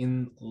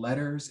in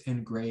letters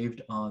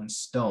engraved on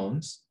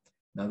stones.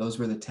 Now those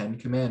were the 10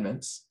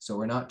 commandments. So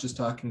we're not just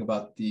talking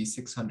about the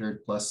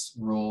 600 plus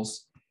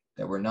rules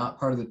that were not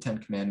part of the 10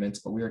 commandments,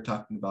 but we are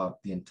talking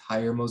about the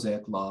entire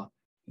Mosaic law,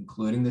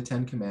 including the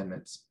 10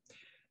 commandments.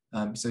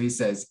 So he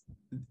says,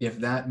 if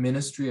that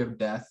ministry of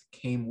death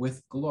came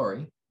with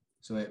glory,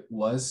 so it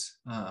was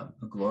a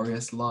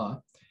glorious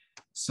law,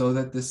 so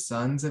that the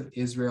sons of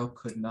Israel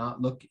could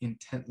not look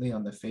intently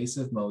on the face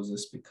of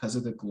Moses because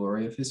of the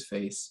glory of his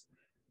face,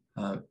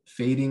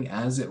 fading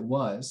as it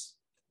was,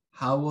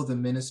 how will the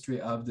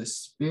ministry of the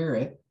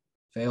Spirit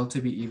fail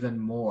to be even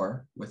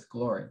more with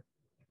glory?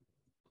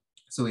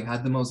 So we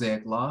had the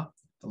Mosaic law,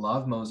 the law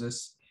of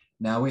Moses.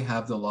 Now we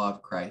have the law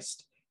of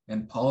Christ.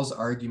 And Paul's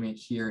argument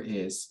here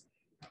is,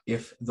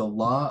 if the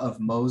law of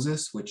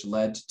Moses, which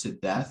led to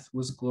death,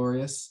 was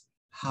glorious,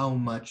 how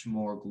much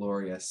more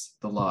glorious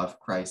the law of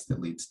Christ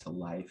that leads to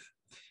life?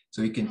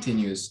 So he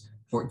continues,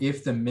 for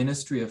if the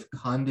ministry of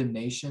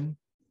condemnation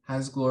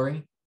has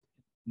glory,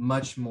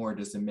 much more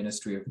does the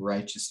ministry of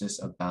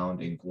righteousness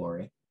abound in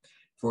glory.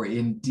 For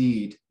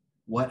indeed,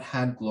 what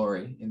had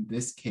glory in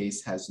this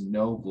case has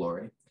no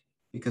glory,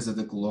 because of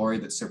the glory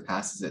that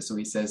surpasses it. So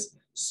he says,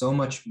 so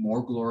much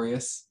more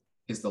glorious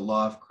is the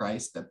law of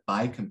Christ, that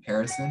by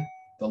comparison,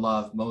 the law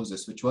of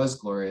Moses, which was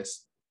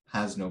glorious,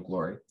 has no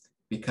glory,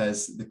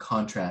 because the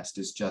contrast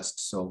is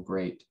just so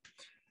great.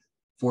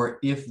 For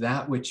if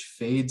that which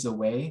fades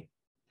away,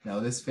 now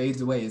this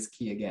fades away is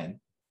key again,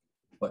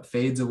 what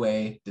fades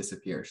away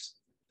disappears.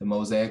 The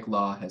Mosaic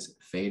law has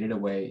faded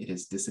away, it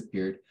has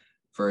disappeared.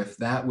 For if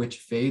that which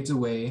fades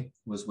away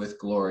was with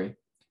glory,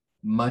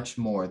 much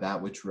more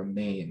that which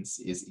remains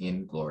is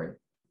in glory.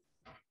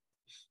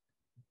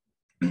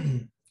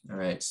 All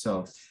right,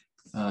 so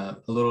a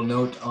little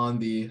note on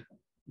the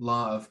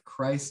law of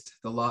Christ.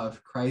 The law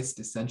of Christ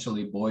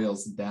essentially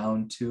boils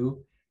down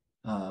to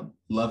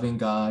loving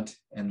God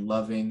and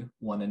loving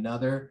one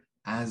another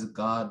as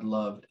God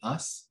loved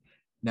us.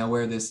 Now,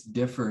 where this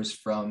differs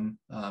from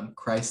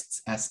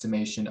Christ's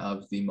estimation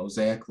of the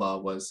Mosaic law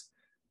was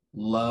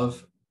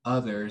love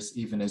others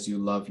even as you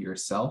love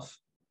yourself.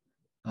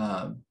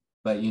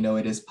 But you know,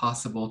 it is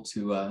possible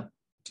to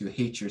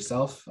hate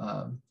yourself.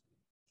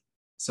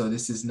 So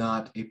this is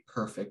not a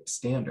perfect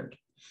standard.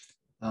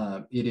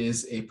 It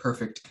is a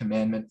perfect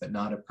commandment, but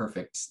not a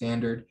perfect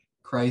standard.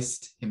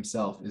 Christ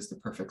himself is the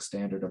perfect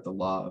standard of the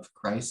law of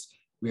Christ.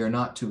 We are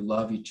not to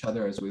love each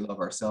other as we love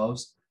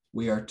ourselves.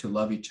 We are to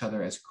love each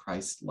other as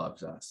Christ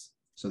loves us.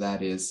 So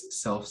that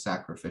is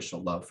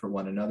self-sacrificial love for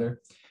one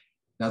another.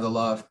 Now, the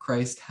law of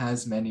Christ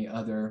has many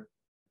other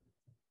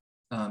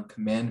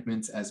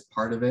commandments as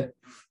part of it,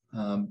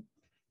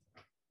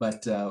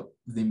 but the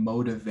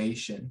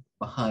motivation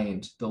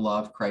behind the law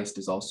of Christ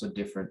is also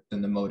different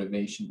than the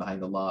motivation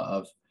behind the law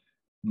of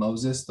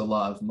Moses. The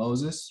law of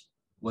Moses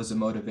was a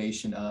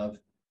motivation of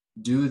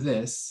do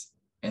this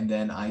and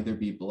then either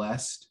be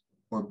blessed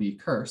or be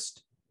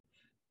cursed.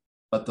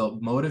 But the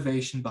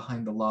motivation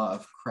behind the law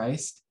of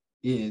Christ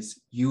is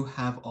you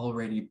have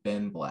already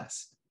been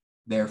blessed,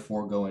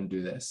 therefore go and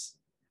do this.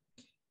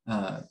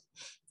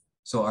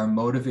 So our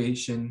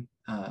motivation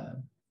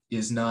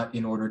is not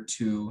in order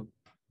to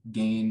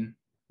gain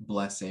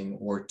blessing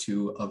or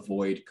to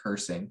avoid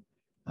cursing.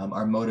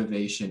 Our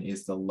motivation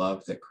is the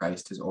love that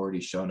Christ has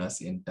already shown us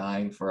in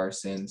dying for our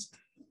sins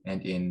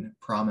and in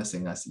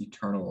promising us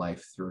eternal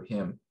life through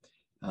him.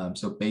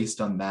 So based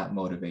on that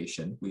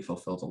motivation, we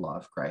fulfill the law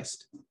of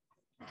Christ.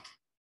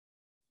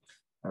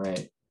 All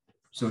right,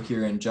 so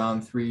here in John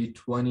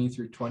 3:20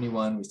 through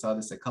 21, we saw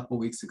this a couple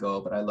weeks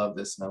ago, but I love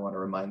this and I want to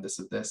remind us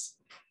of this.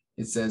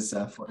 It says,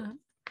 for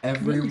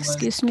everyone...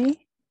 Excuse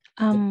me,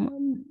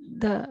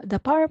 the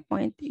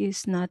PowerPoint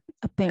is not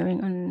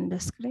appearing on the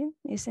screen,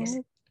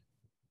 isn't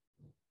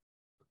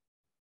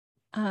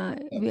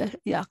it?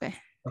 Yeah, okay.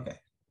 Okay.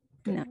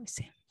 Now I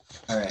see.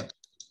 All right.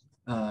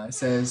 It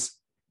says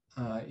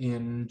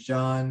in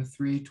John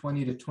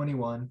 3:20 to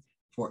 21,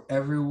 for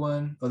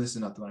everyone, oh, this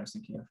is not the one I was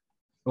thinking of.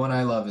 The one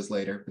I love is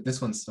later, but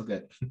this one's still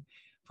good.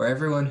 For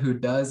everyone who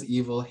does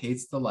evil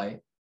hates the light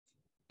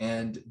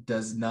and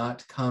does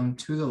not come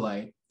to the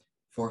light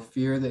for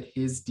fear that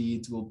his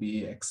deeds will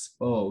be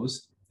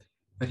exposed.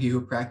 But he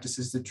who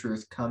practices the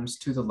truth comes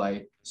to the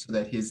light so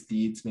that his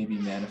deeds may be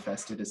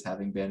manifested as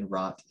having been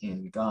wrought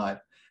in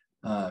God.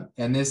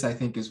 And this, I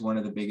think, is one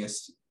of the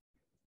biggest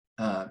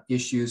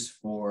issues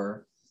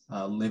for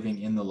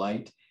living in the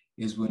light,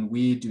 is when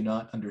we do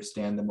not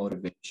understand the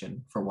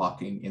motivation for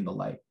walking in the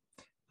light.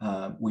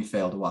 We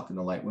fail to walk in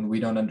the light. When we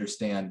don't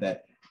understand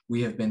that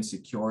we have been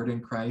secured in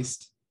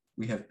Christ,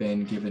 we have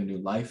been given new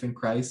life in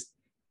Christ.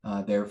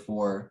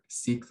 Therefore,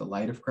 seek the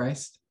light of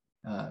Christ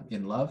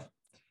in love.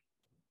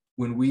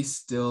 When we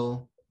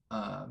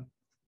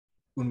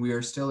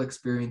are still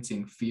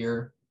experiencing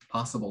fear,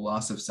 possible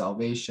loss of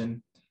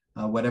salvation,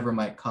 whatever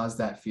might cause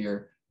that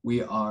fear,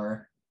 we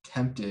are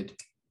tempted,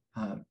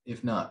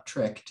 if not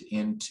tricked,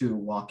 into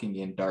walking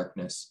in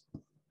darkness.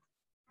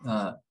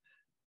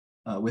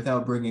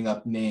 Without bringing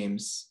up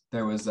names,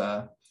 there was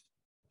a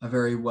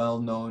very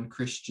well-known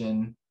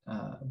Christian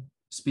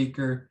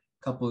speaker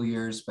a couple of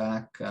years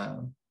back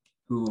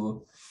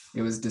who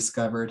it was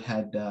discovered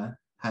had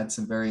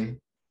some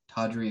very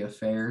tawdry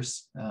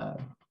affairs,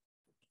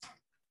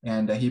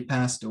 and he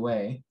passed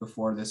away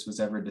before this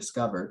was ever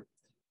discovered.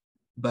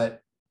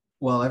 But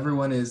while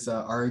everyone is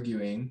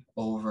arguing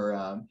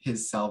over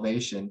his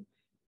salvation,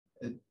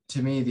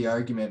 to me, the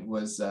argument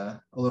was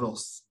a little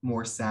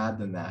more sad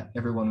than that.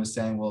 Everyone was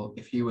saying, well,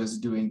 if he was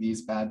doing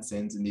these bad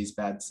sins and these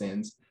bad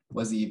sins,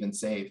 was he even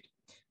saved?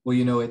 Well,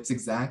 you know, it's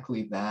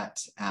exactly that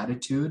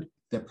attitude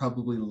that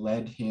probably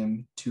led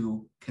him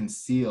to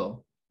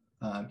conceal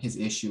his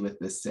issue with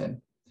this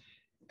sin.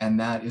 And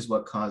that is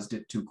what caused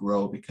it to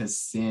grow, because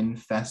sin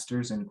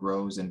festers and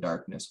grows in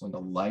darkness. When the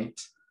light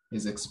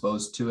is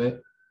exposed to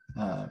it,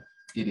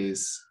 it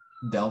is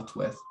dealt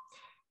with.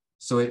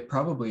 So it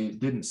probably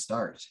didn't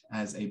start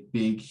as a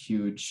big,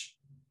 huge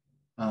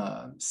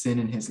sin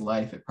in his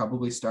life. It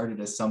probably started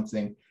as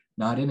something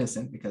not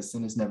innocent, because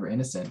sin is never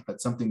innocent,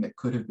 but something that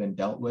could have been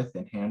dealt with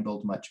and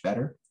handled much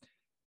better.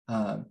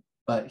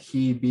 But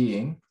he,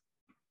 being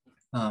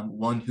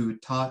one who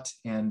taught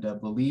and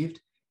believed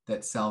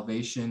that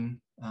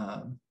salvation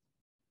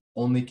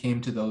only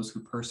came to those who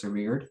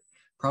persevered,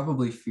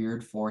 probably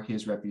feared for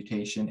his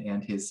reputation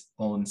and his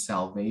own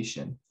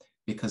salvation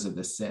because of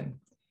the sin.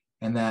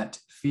 And that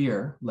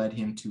fear led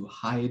him to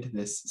hide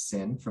this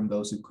sin from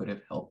those who could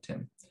have helped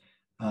him.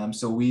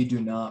 So we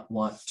do not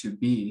want to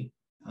be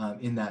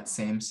in that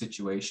same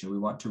situation. We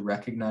want to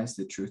recognize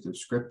the truth of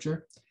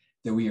Scripture,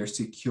 that we are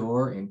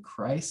secure in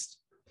Christ.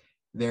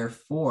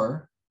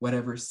 Therefore,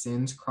 whatever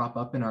sins crop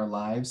up in our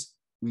lives,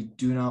 we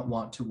do not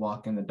want to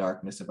walk in the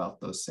darkness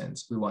about those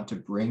sins. We want to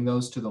bring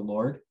those to the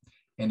Lord.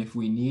 And if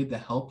we need the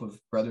help of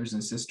brothers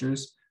and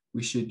sisters,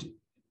 we should.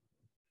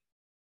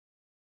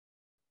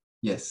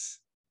 Yes,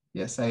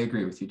 I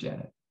agree with you,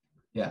 Janet.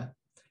 Yeah.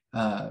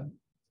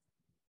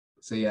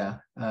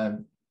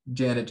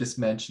 Janet just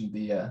mentioned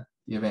the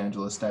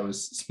evangelist I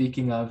was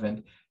speaking of.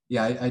 And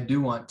yeah, I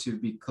do want to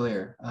be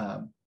clear.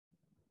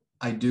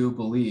 I do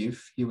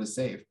believe he was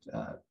saved.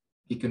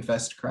 He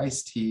confessed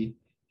Christ. He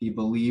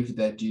believed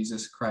that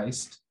Jesus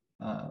Christ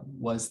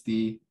was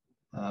the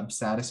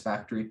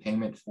satisfactory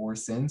payment for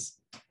sins.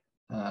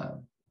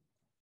 And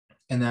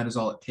that is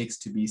all it takes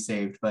to be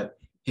saved. But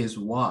his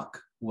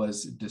walk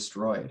was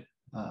destroyed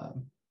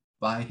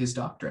by his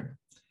doctrine.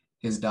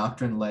 His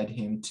doctrine led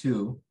him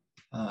to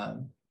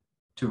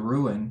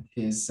ruin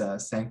his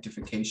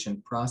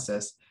sanctification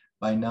process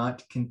by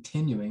not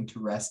continuing to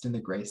rest in the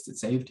grace that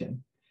saved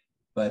him,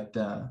 but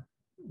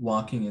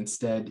walking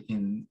instead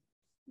in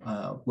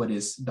what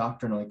is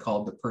doctrinally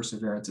called the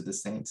perseverance of the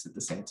saints, that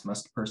the saints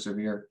must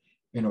persevere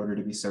in order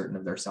to be certain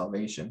of their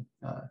salvation.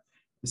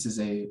 This is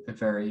a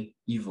very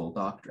evil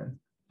doctrine.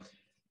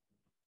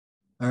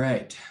 All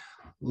right,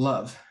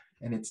 love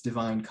and its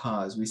divine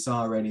cause. We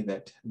saw already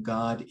that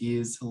God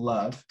is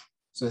love.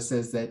 So it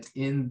says that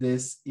in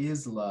this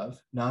is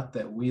love, not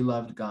that we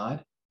loved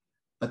God,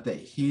 but that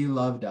he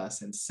loved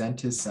us and sent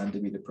his son to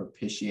be the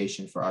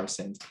propitiation for our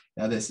sins.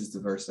 Now, this is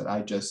the verse that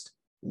I just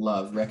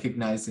love,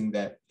 recognizing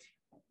that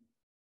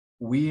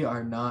we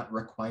are not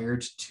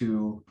required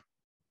to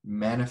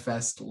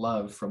manifest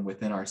love from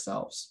within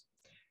ourselves.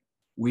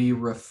 We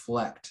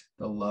reflect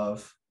the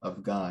love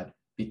of God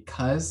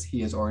because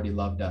he has already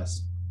loved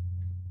us.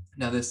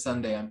 Now, this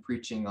Sunday, I'm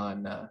preaching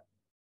on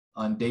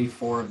day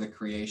 4 of the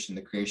creation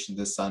of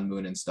the sun,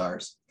 moon, and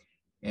stars.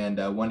 And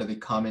one of the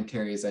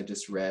commentaries I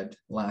just read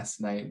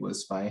last night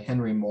was by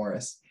Henry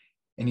Morris.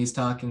 And he's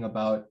talking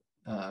about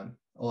a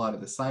lot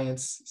of the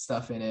science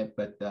stuff in it,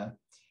 but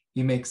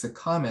he makes a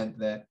comment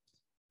that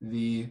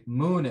the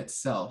moon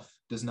itself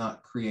does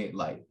not create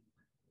light.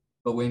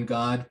 But when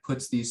God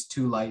puts these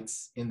 2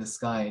 lights in the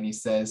sky and he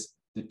says,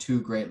 the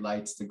 2 great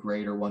lights, the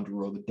greater one to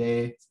rule the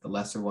day, the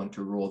lesser one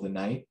to rule the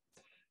night,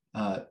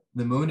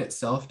 the moon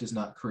itself does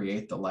not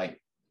create the light.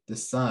 The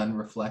sun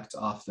reflects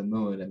off the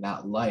moon, and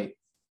that light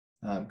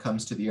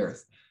comes to the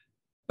earth.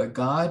 But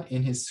God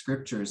in his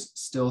scriptures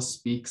still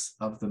speaks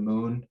of the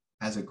moon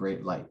as a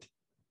great light.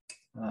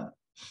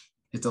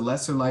 It's a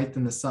lesser light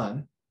than the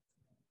sun,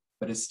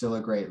 but it's still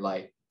a great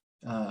light.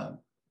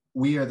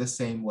 We are the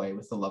same way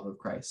with the love of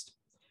Christ.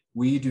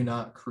 We do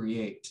not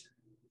create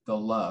the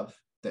love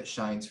that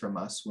shines from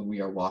us when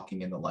we are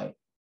walking in the light.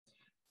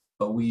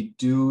 But we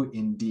do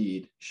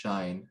indeed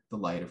shine the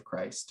light of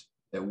Christ.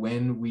 That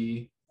when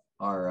we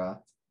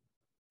are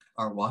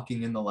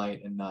walking in the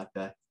light and not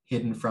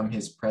hidden from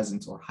his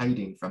presence or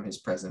hiding from his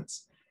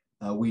presence,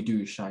 we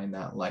do shine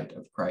that light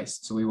of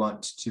Christ. So we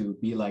want to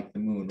be like the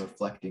moon,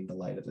 reflecting the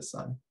light of the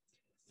sun.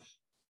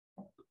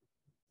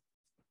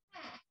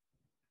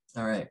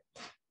 All right.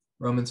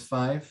 Romans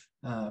 5,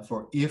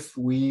 for if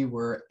we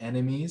were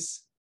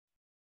enemies,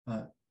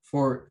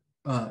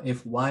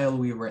 if while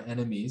we were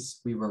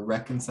enemies, we were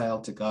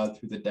reconciled to God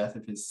through the death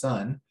of his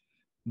son,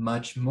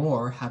 much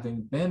more,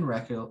 having been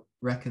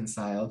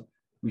reconciled,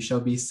 we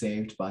shall be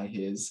saved by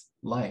his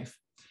life.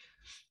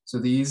 So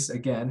these,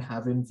 again,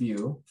 have in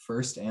view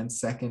first and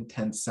second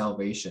tense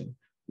salvation.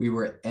 We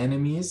were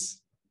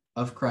enemies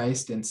of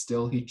Christ, and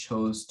still he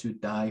chose to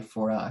die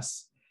for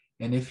us.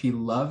 And if he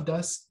loved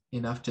us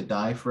enough to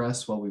die for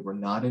us while we were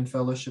not in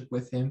fellowship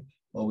with him,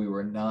 while we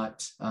were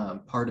not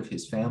part of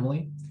his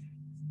family,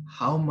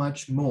 how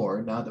much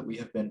more, now that we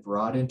have been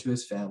brought into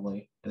his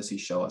family, does he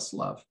show us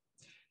love?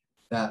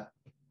 That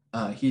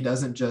he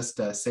doesn't just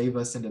save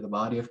us into the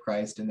body of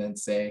Christ and then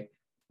say,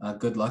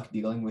 good luck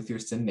dealing with your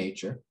sin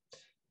nature.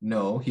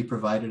 No, he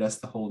provided us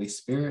the Holy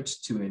Spirit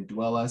to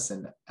indwell us.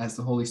 And as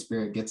the Holy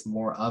Spirit gets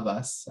more of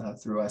us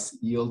through us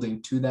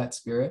yielding to that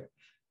Spirit,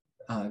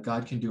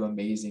 God can do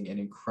amazing and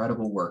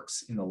incredible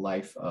works in the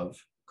life of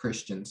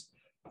Christians.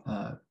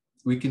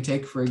 We can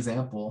take, for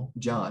example,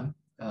 John,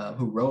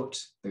 who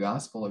wrote the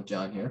Gospel of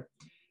John here,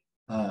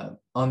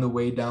 on the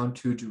way down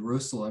to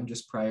Jerusalem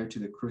just prior to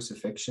the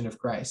crucifixion of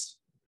Christ.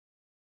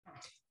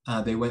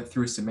 They went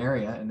through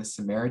Samaria, and the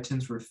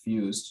Samaritans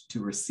refused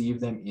to receive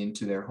them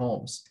into their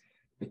homes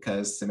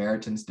because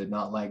Samaritans did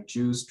not like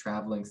Jews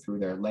traveling through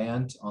their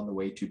land on the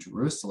way to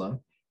Jerusalem,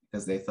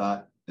 because they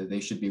thought that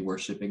they should be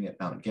worshiping at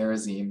Mount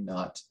Gerizim,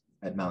 not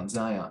at Mount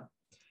Zion.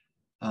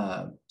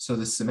 So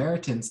the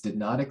Samaritans did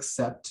not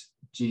accept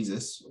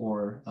Jesus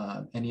or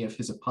any of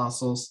his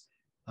apostles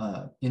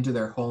into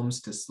their homes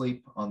to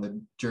sleep on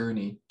the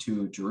journey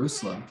to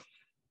Jerusalem.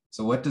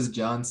 So what does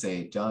John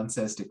say? John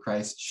says to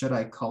Christ, should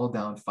I call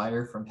down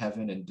fire from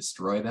heaven and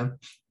destroy them?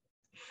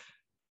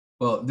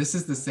 Well, this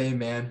is the same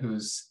man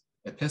whose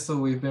epistle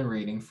we've been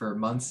reading for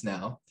months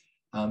now,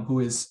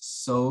 who is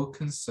so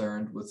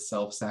concerned with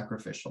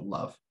self-sacrificial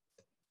love.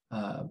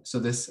 So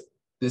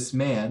this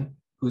man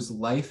whose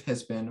life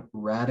has been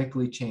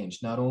radically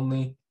changed, not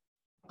only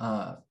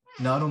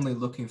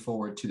looking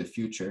forward to the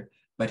future,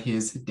 but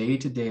his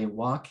day-to-day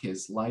walk,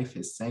 his life,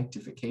 his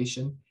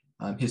sanctification,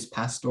 his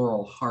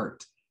pastoral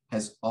heart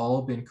has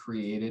all been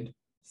created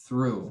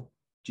through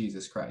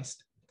Jesus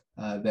Christ.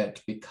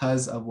 That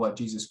because of what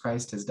Jesus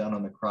Christ has done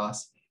on the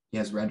cross, he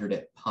has rendered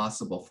it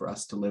possible for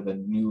us to live a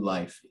new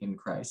life in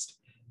Christ.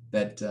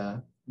 That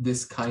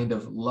this kind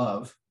of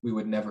love we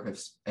would never have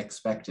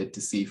expected to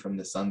see from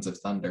the sons of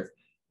thunder,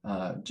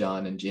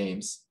 John and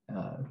James,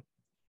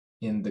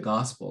 in the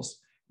Gospels.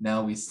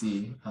 Now we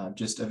see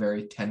just a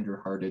very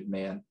tender-hearted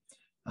man,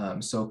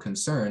 so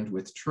concerned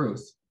with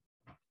truth,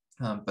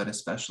 but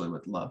especially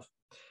with love.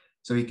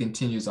 So he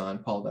continues on,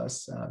 Paul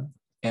does,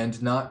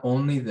 and not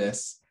only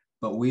this,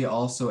 but we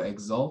also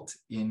exult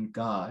in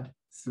God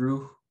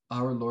through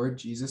our Lord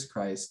Jesus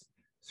Christ,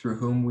 through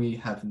whom we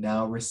have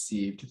now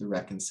received the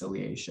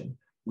reconciliation.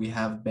 We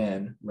have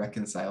been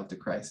reconciled to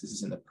Christ. This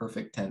is in the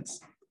perfect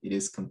tense. It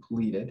is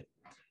completed.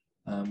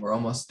 We're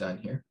almost done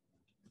here.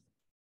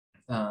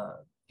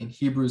 In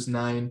Hebrews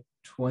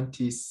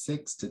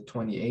 9:26 to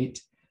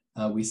 28,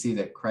 we see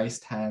that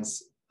Christ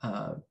has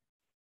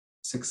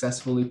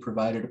successfully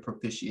provided a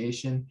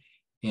propitiation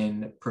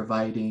in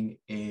providing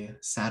a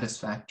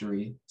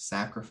satisfactory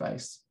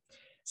sacrifice. It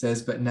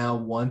says, but now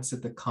once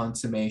at the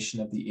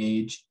consummation of the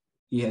age,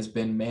 he has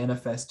been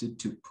manifested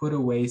to put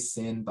away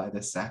sin by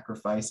the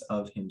sacrifice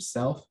of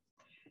himself.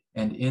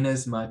 And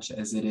inasmuch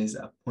as it is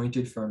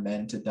appointed for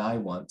men to die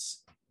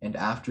once, and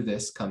after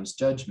this comes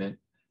judgment,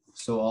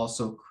 so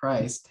also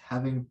Christ,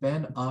 having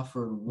been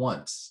offered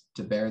once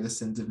to bear the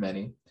sins of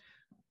many,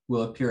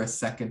 will appear a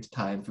second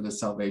time for the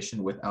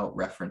salvation without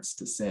reference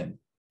to sin,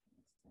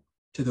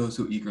 to those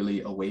who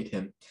eagerly await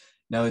him.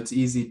 Now it's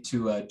easy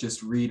to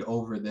just read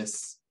over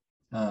this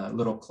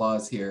little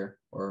clause here,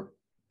 or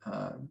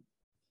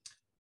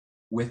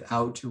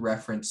without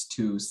reference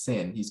to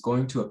sin. He's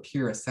going to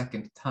appear a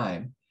second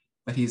time,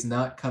 but he's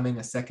not coming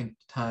a second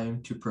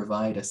time to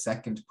provide a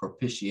second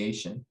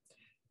propitiation.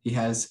 He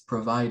has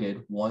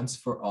provided once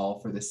for all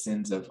for the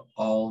sins of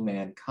all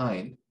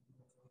mankind,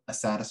 a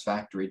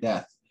satisfactory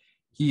death.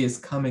 He is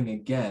coming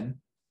again,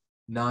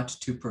 not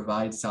to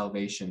provide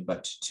salvation,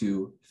 but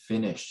to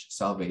finish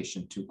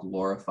salvation, to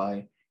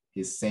glorify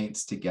his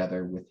saints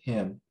together with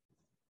him.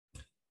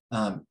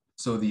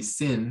 So the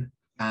sin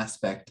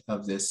aspect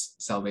of this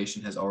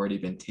salvation has already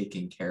been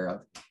taken care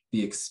of.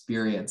 The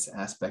experience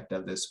aspect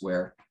of this,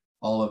 where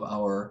all of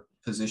our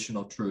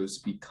positional truths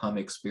become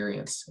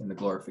experience in the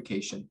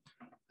glorification,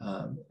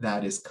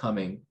 that is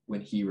coming when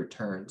he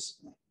returns.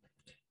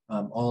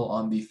 All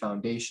on the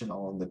foundation,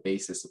 all on the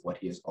basis of what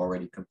he has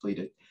already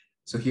completed.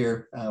 So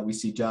here we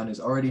see John has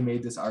already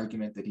made this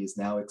argument that he is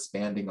now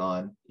expanding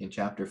on in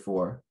chapter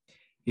 4.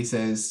 He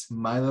says,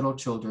 my little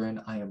children,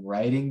 I am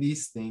writing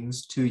these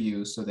things to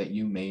you so that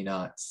you may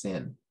not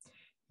sin.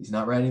 He's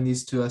not writing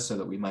these to us so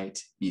that we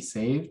might be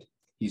saved.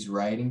 He's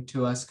writing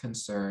to us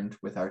concerned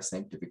with our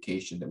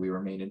sanctification, that we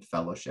remain in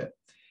fellowship.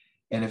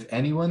 And if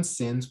anyone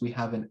sins, we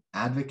have an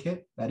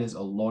advocate, that is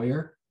a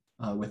lawyer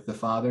with the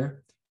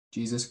Father,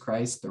 Jesus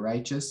Christ, the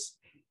righteous,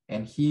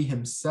 and he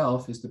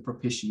himself is the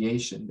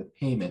propitiation, the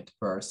payment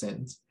for our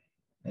sins,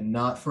 and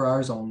not for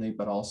ours only,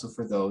 but also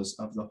for those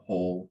of the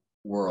whole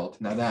world.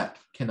 Now that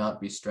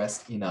cannot be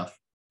stressed enough.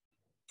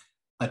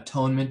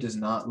 Atonement is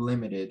not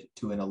limited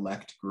to an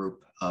elect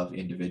group of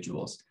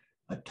individuals.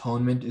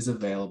 Atonement is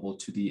available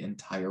to the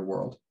entire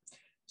world.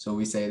 So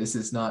we say this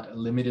is not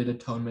limited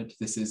atonement,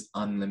 this is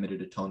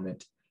unlimited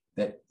atonement,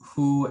 that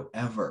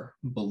whoever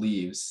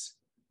believes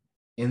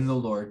in the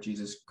Lord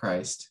Jesus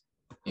Christ,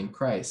 in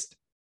Christ,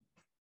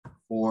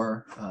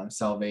 for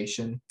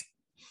salvation,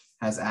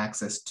 has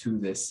access to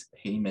this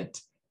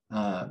payment.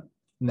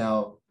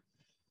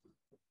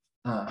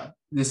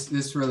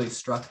 This really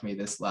struck me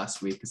this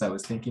last week as I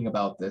was thinking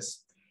about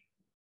this,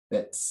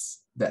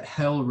 that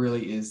hell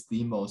really is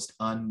the most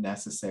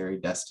unnecessary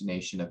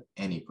destination of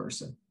any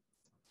person,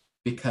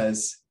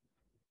 because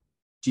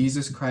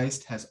Jesus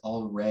Christ has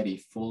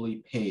already fully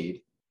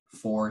paid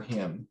for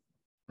him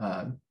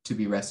to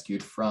be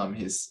rescued from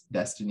his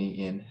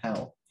destiny in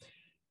hell.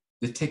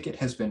 The ticket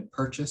has been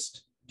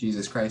purchased.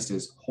 Jesus Christ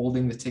is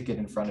holding the ticket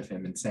in front of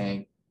him and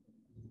saying,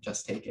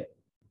 just take it.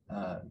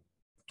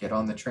 Get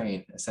on the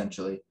train,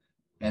 essentially.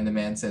 And the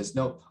man says,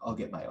 nope, I'll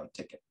get my own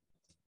ticket.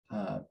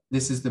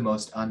 This is the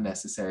most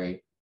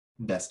unnecessary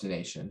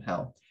destination,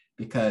 hell,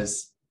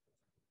 because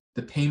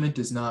the payment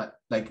is not,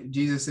 like,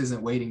 Jesus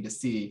isn't waiting to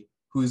see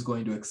who's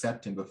going to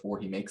accept him before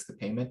he makes the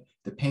payment.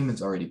 The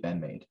payment's already been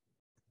made.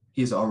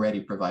 He's already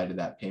provided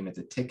that payment.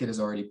 The ticket is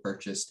already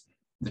purchased.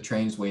 The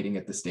train's waiting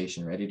at the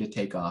station, ready to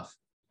take off.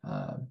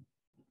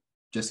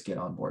 Just get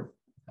on board.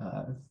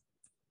 All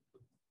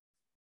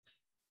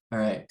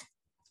right.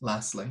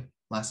 Lastly,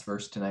 last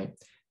verse tonight,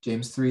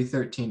 James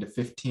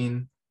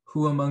 3:13-15.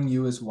 Who among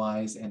you is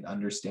wise and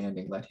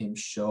understanding? Let him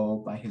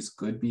show by his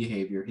good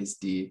behavior his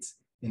deeds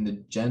in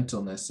the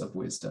gentleness of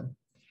wisdom.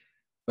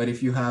 But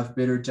if you have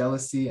bitter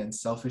jealousy and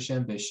selfish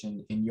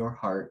ambition in your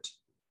heart,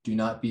 do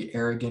not be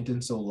arrogant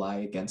and so lie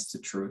against the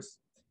truth.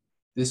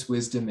 This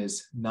wisdom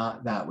is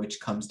not that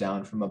which comes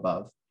down from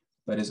above,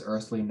 but is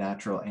earthly,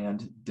 natural,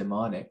 and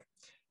demonic.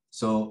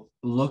 So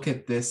look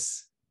at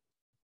this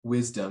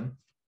wisdom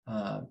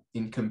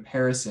in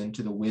comparison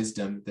to the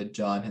wisdom that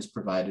John has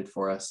provided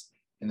for us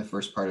in the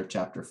first part of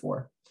chapter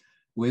 4.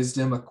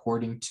 Wisdom,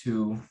 according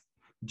to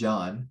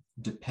John,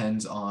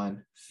 depends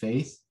on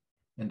faith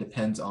and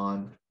depends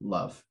on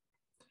love.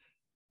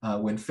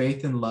 When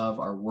faith and love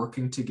are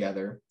working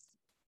together,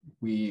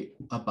 we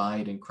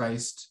abide in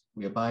Christ,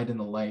 we abide in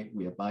the light,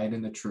 we abide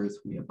in the truth,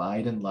 we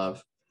abide in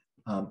love.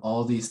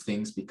 All these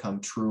things become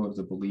true of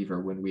the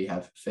believer when we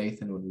have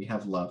faith and when we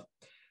have love.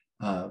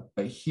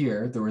 But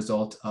here, the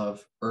result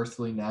of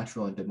earthly,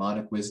 natural, and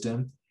demonic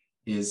wisdom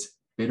is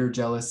bitter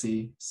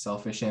jealousy,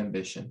 selfish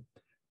ambition.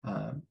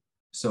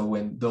 So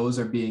when those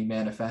are being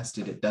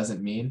manifested, it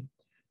doesn't mean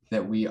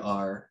that we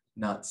are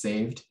not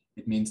saved.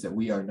 It means that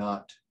we are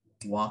not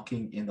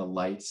walking in the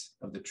light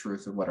of the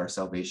truth of what our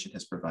salvation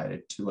has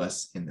provided to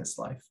us in this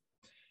life.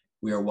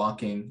 We are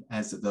walking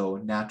as though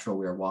natural,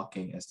 we are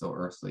walking as though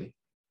earthly,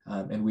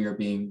 and we are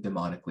being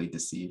demonically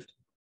deceived.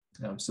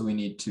 So we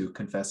need to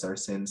confess our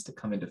sins, to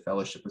come into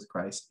fellowship with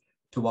Christ,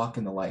 to walk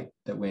in the light,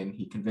 that when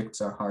he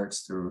convicts our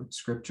hearts through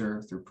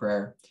scripture, through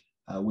prayer,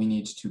 we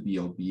need to be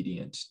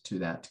obedient to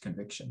that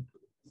conviction.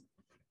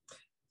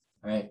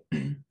 All right,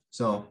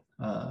 so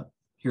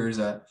here's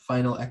a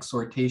final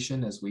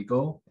exhortation as we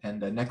go,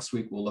 and next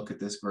week we'll look at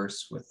this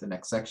verse with the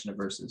next section of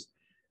verses.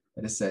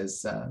 And it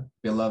says,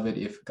 beloved,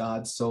 if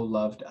God so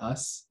loved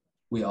us,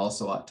 we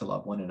also ought to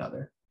love one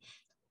another.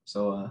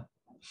 So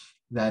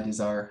that is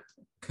our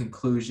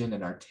conclusion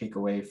and our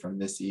takeaway from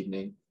this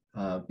evening.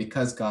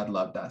 Because God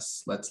loved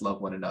us, let's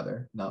love one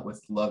another, not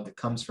with love that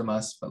comes from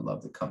us, but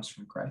love that comes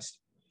from Christ.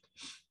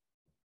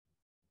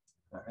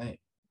 All right.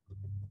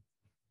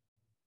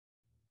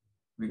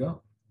 Here we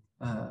go.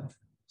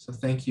 So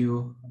thank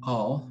you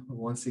all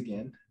once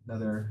again.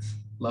 Another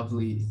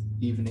lovely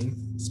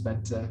evening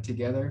spent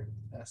together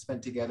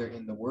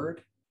in the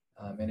Word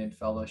and in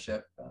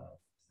fellowship.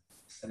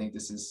 I think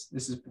this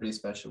is pretty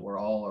special. We're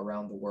all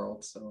around the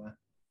world, so.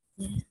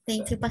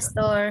 Thank you,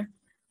 Pastor,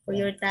 for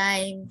your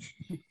time.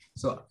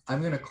 So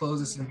I'm going to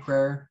close this in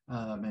prayer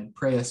and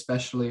pray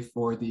especially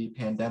for the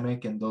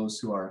pandemic and those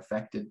who are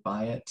affected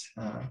by it.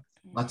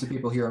 Lots of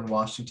people here in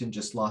Washington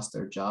just lost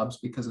their jobs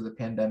because of the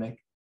pandemic.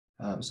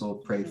 So we'll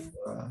pray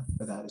for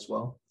that as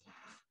well.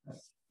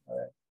 All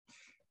right.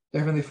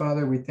 Heavenly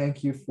Father, we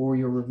thank you for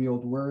your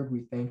revealed word.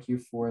 We thank you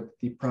for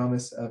the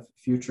promise of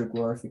future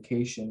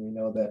glorification. We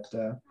know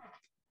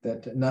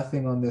that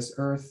nothing on this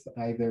earth,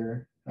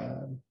 either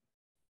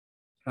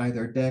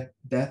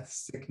death,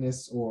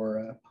 sickness,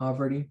 or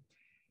poverty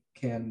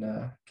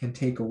can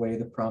take away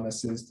the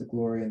promises, the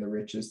glory, and the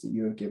riches that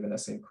you have given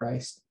us in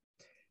Christ.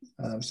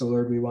 So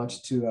Lord, we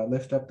want to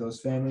lift up those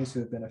families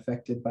who have been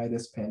affected by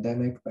this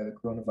pandemic, by the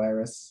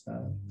coronavirus,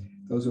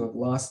 those who have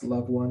lost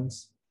loved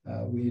ones.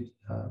 We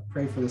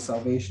pray for the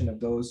salvation of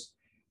those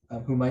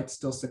who might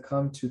still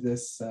succumb to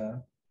this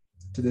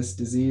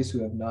disease,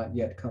 who have not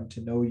yet come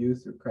to know you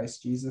through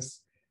Christ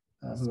Jesus,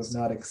 who have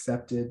not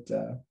accepted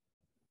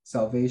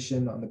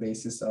salvation on the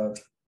basis of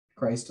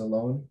Christ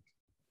alone.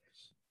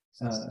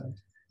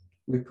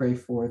 We pray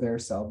for their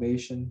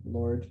salvation,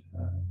 Lord.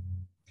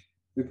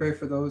 We pray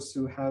for those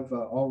who have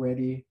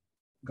already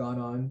gone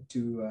on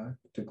to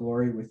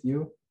glory with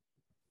you.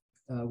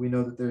 We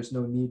know that there's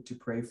no need to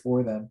pray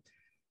for them,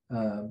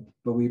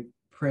 but we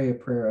pray a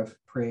prayer of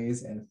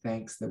praise and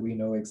thanks that we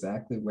know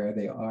exactly where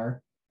they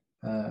are,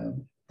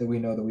 that we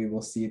know that we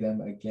will see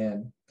them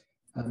again.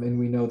 And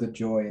we know the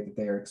joy that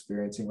they are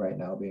experiencing right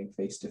now being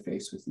face to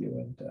face with you.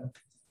 And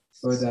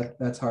Lord,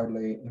 that's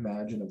hardly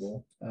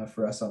imaginable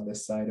for us on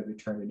this side of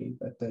eternity.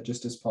 But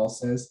just as Paul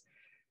says,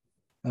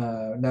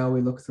 now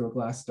we look through a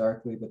glass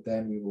darkly, but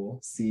then we will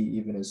see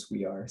even as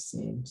we are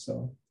seen.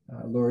 So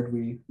Lord,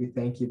 we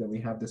thank you that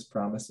we have this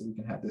promise that we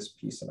can have this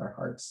peace in our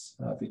hearts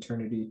of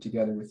eternity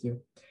together with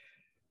you.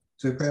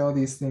 So we pray all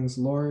these things,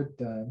 Lord,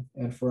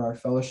 and for our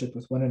fellowship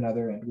with one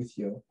another and with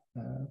you,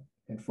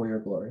 and for your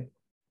glory.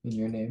 In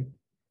your name,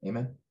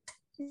 amen.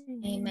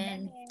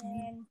 Amen.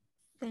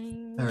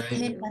 Thank All right.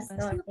 you,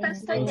 Pastor.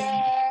 Pastor. Thank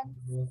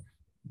you.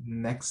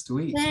 Next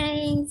week.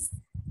 Thanks.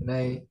 Good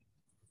night.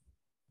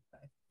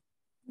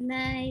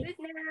 Night. Good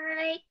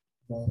night.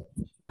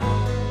 Bye.